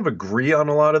 we kind of agree on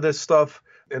a lot of this stuff.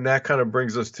 And that kind of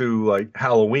brings us to like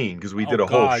Halloween because we did a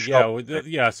whole show.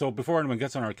 Yeah. So before anyone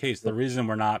gets on our case, the reason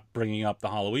we're not bringing up the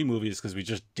Halloween movie is because we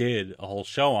just did a whole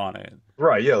show on it.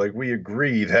 Right. Yeah. Like we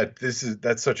agree that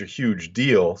that's such a huge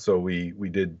deal. So we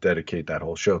did dedicate that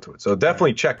whole show to it. So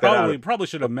definitely check that out. Probably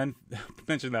should have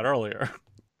mentioned that earlier.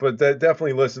 But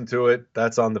definitely listen to it.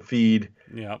 That's on the feed.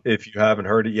 Yeah. If you haven't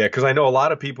heard it yet, because I know a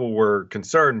lot of people were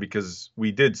concerned because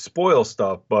we did spoil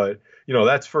stuff, but you know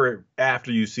that's for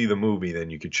after you see the movie,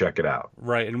 then you could check it out.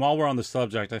 Right. And while we're on the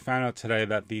subject, I found out today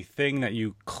that the thing that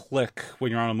you click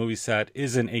when you're on a movie set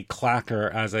isn't a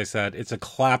clacker, as I said, it's a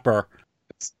clapper.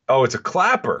 It's a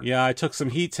clapper. Yeah, I took some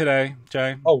heat today,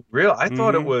 Jay. Oh, really? I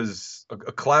thought it was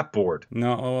a clapboard.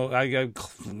 No,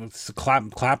 it's a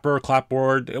clapper,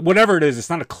 clapboard, whatever it is. It's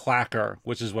not a clacker,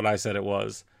 which is what I said it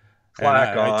was.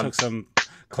 Clack on. I took some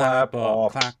clapper.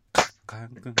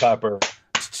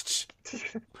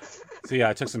 So yeah,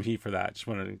 I took some heat for that. Just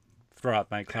wanted to throw out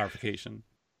my clarification.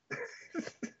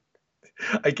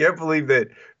 I can't believe that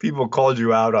people called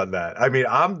you out on that. I mean,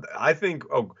 I think,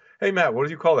 oh, hey Matt, what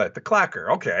do you call that? The clacker.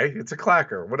 Okay, it's a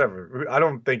clacker, whatever. I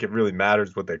don't think it really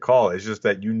matters what they call it. It's just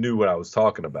that you knew what I was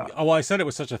talking about. Oh, well, I said it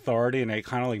with such authority, and they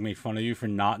kind of like made fun of you for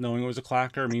not knowing it was a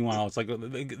clacker. Meanwhile, it's like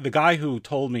the guy who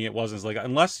told me it wasn't is like,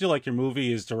 unless you like your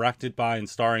movie is directed by and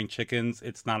starring chickens,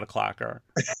 it's not a clacker.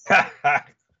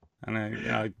 And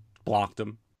I blocked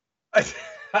him.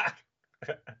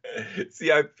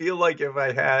 See, I feel like if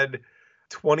I had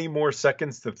 20 more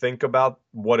seconds to think about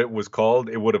what it was called,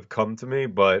 it would have come to me,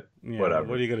 but whatever.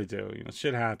 What are you going to do?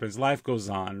 Shit happens. Life goes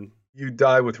on. You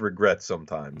die with regret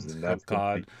sometimes. And that's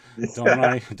God.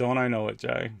 Don't I know it,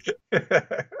 Jay?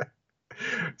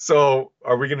 So,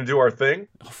 are we going to do our thing?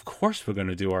 Of course we're going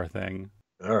to do our thing.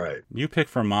 All right. You pick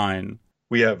for mine.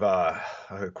 We have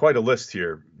quite a list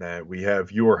here, Matt. We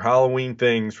have your Halloween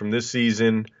things from this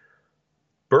season.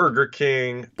 Burger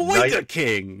King.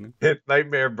 King.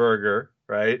 Nightmare Burger,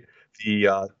 right?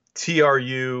 The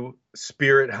TRU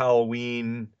Spirit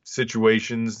Halloween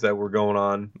situations that were going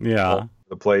on. Yeah. All over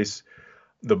the place.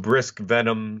 The Brisk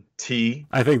Venom tea.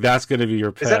 I think that's going to be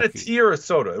your pick. Is that a tea or a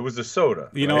soda? It was a soda.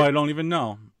 You know, I don't even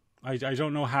know. I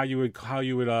don't know how you would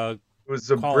it was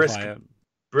a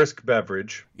brisk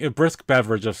beverage. A brisk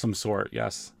beverage of some sort,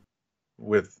 yes.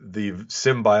 With the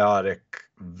symbiotic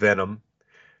venom.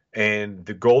 And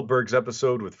the Goldbergs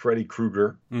episode with Freddy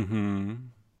Krueger. Mm-hmm.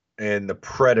 And the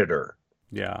Predator.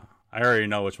 Yeah. I already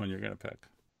know which one you're going to pick.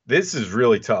 This is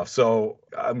really tough. So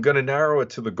I'm going to narrow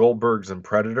it to the Goldbergs and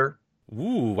Predator.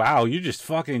 Ooh, wow. You just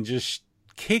fucking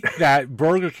kicked that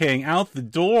Burger King out the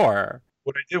door.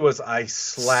 What I did was I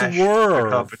slashed the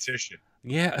competition.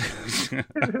 Yeah.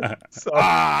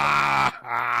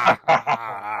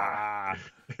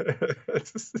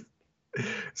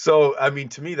 So, I mean,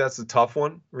 to me, that's a tough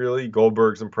one, really,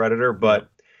 Goldbergs and Predator. But,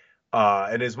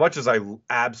 and as much as I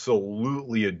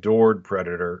absolutely adored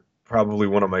Predator, probably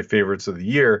one of my favorites of the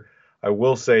year, I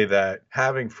will say that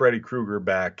having Freddy Krueger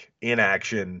back in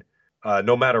action,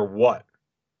 no matter what,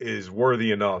 is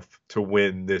worthy enough to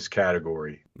win this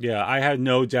category. Yeah, I had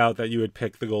no doubt that you would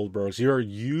pick the Goldbergs. You're a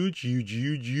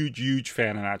huge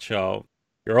fan of that show.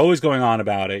 You're always going on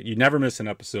about it. You never miss an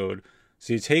episode.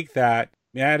 So you take that,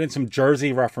 you add in some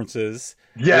Jersey references.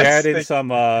 Yes. You add in some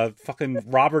fucking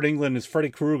Robert Englund as Freddy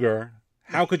Krueger.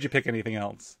 How could you pick anything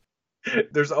else?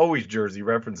 There's always Jersey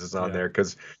references on there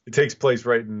because it takes place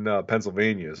right in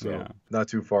Pennsylvania, so not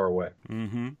too far away.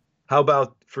 Mm-hmm. How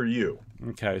about for you?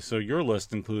 Okay, so your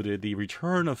list included the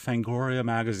return of Fangoria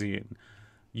magazine,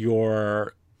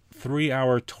 your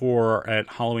 3-hour tour at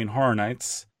Halloween Horror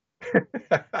Nights,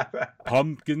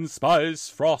 pumpkin spice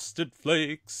frosted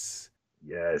flakes,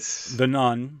 yes, The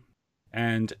Nun,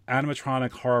 and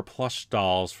animatronic horror plush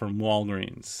dolls from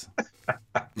Walgreens.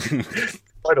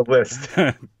 Quite a list.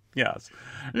 Yes.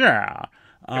 Yeah.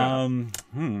 Wow.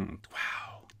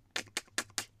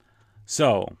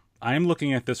 So, I'm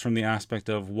looking at this from the aspect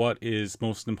of what is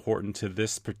most important to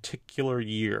this particular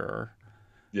year.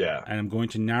 Yeah. And I'm going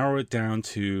to narrow it down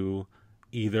to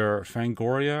either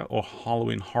Fangoria or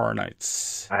Halloween Horror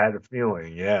Nights. I had a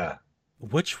feeling, yeah.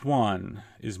 Which one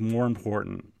is more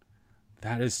important?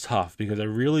 That is tough, because I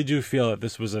really do feel that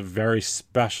this was a very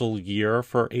special year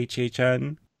for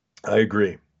HHN. I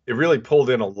agree. It really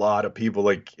pulled in a lot of people.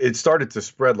 Like, it started to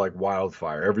spread like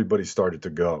wildfire. Everybody started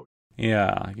to go.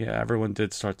 Yeah, everyone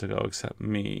did start to go except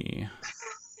me.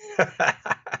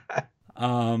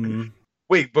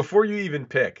 Wait, before you even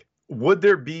pick, would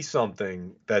there be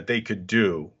something that they could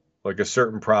do, like a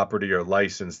certain property or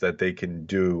license that they can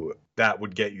do that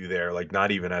would get you there, like not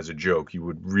even as a joke, you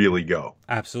would really go?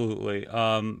 Absolutely.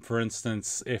 For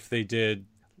instance, if they did,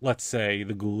 let's say,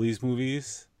 the Ghoulies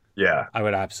movies, yeah, I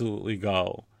would absolutely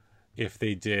go. If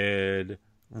they did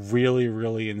really,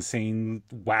 really insane,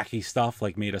 wacky stuff,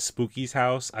 like made a Spooky's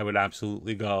house, I would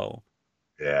absolutely go.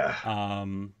 Yeah.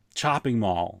 Chopping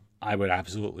Mall, I would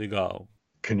absolutely go.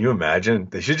 Can you imagine?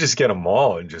 They should just get a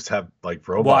mall and just have like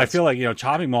robots. Well, I feel like,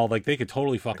 Chopping Mall, like they could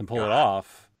totally fucking pull it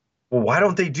off. Well, why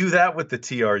don't they do that with the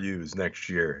TRUs next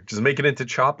year? Just make it into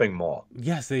Chopping Mall.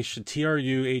 Yes, they should.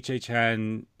 TRU,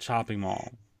 HHN, Chopping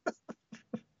Mall.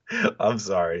 I'm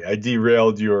sorry. I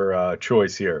derailed your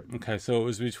choice here. Okay, so it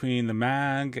was between the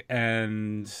MAG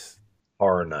and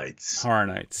Horror Nights. Horror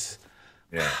Nights.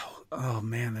 Yeah. Oh,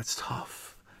 man, that's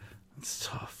tough. That's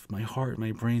tough. My heart and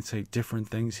my brain say different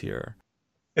things here.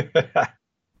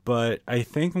 But I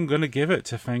think I'm going to give it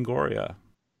to Fangoria.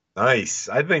 Nice.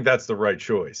 I think that's the right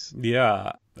choice.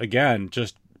 Yeah. Again,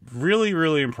 just really,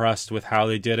 really impressed with how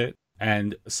they did it.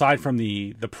 And aside from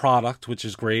the product, which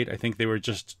is great, I think they were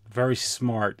just very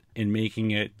smart in making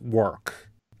it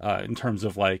work. In terms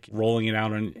of like rolling it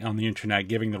out on the internet,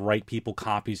 giving the right people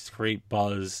copies to create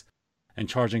buzz, and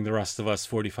charging the rest of us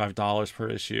 $45 per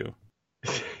issue.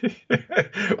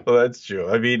 Well, that's true.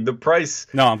 I mean, the price.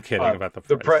 No, I'm kidding about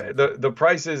the price. The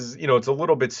price is, it's a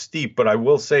little bit steep, but I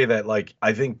will say that, like,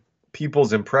 I think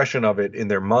people's impression of it in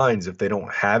their minds, if they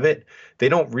don't have it, they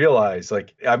don't realize.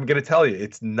 Like, I'm going to tell you,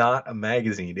 it's not a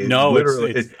magazine.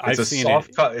 It's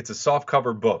a soft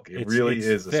cover book. It really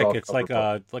is thick. A soft it's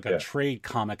cover like book. a trade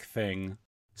comic thing.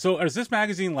 So, is this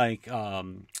magazine like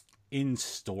in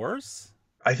stores?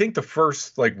 I think the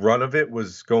first run of it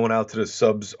was going out to the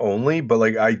subs only, but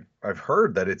I've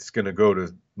heard that it's going to go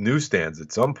to newsstands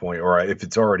at some point, or if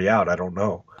it's already out, I don't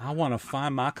know. I want to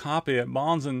find my copy at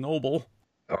Barnes and Noble.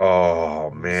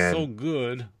 Oh man, so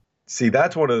good. See,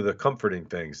 that's one of the comforting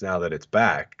things now that it's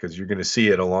back, because you're going to see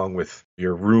it along with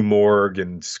your Rue Morgue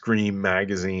and Scream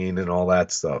magazine and all that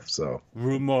stuff. So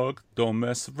Rue Morgue, don't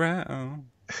mess around.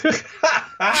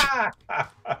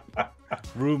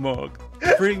 Rue Morgue,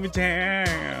 bring me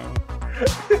down.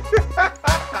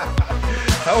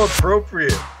 How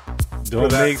appropriate.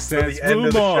 Don't make sense. For the end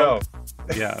of the show.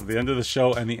 Yeah, the end of the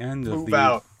show and the end of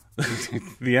out.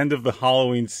 The end of the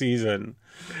Halloween season.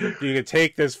 You can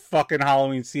take this fucking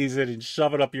Halloween season and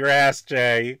shove it up your ass,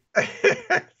 Jay.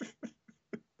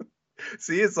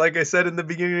 See, it's like I said in the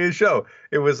beginning of the show.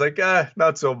 It was like,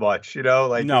 not so much,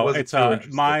 No, it it's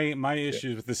my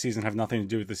issues with the season have nothing to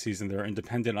do with the season. They're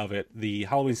independent of it. The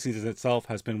Halloween season itself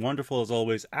has been wonderful as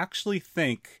always. Actually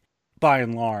think, by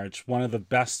and large, one of the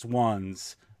best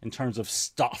ones in terms of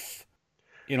stuff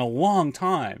in a long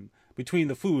time. Between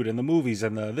the food and the movies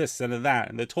and the this and the that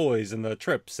and the toys and the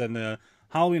trips and the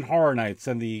Halloween Horror Nights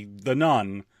and the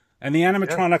Nun and the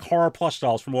animatronic horror plush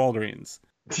dolls from Walgreens.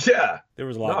 Yeah. There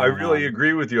was a lot. I really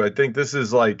agree with you. I think this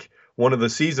is one of the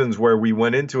seasons where we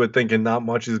went into it thinking not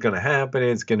much is going to happen.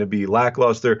 It's going to be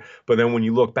lackluster. But then when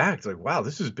you look back, it's like, wow,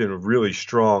 this has been a really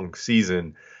strong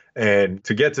season. And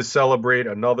to get to celebrate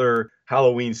another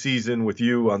Halloween season with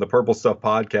you on the Purple Stuff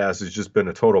podcast has just been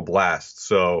a total blast.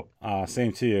 So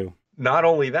same to you. Not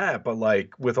only that, but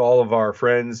with all of our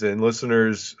friends and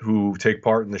listeners who take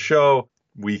part in the show,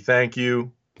 we thank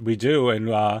you. We do.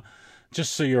 And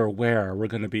just so you're aware, we're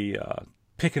going to be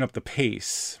picking up the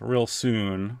pace real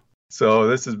soon. So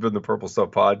this has been the Purple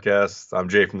Stuff Podcast. I'm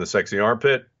Jay from the Sexy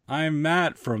Armpit. I'm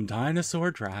Matt from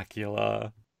Dinosaur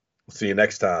Dracula. We'll see you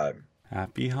next time.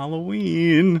 Happy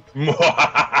Halloween.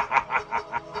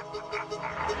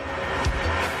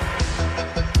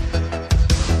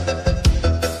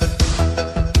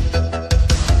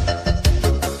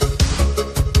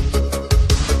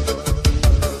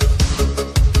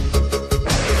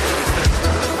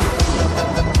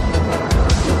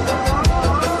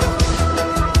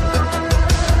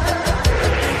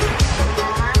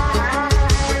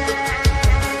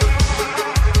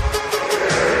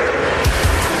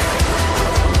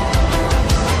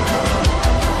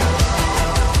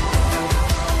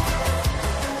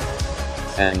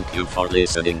 Thank you for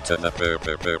listening to the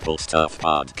Purple Stuff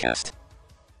Podcast.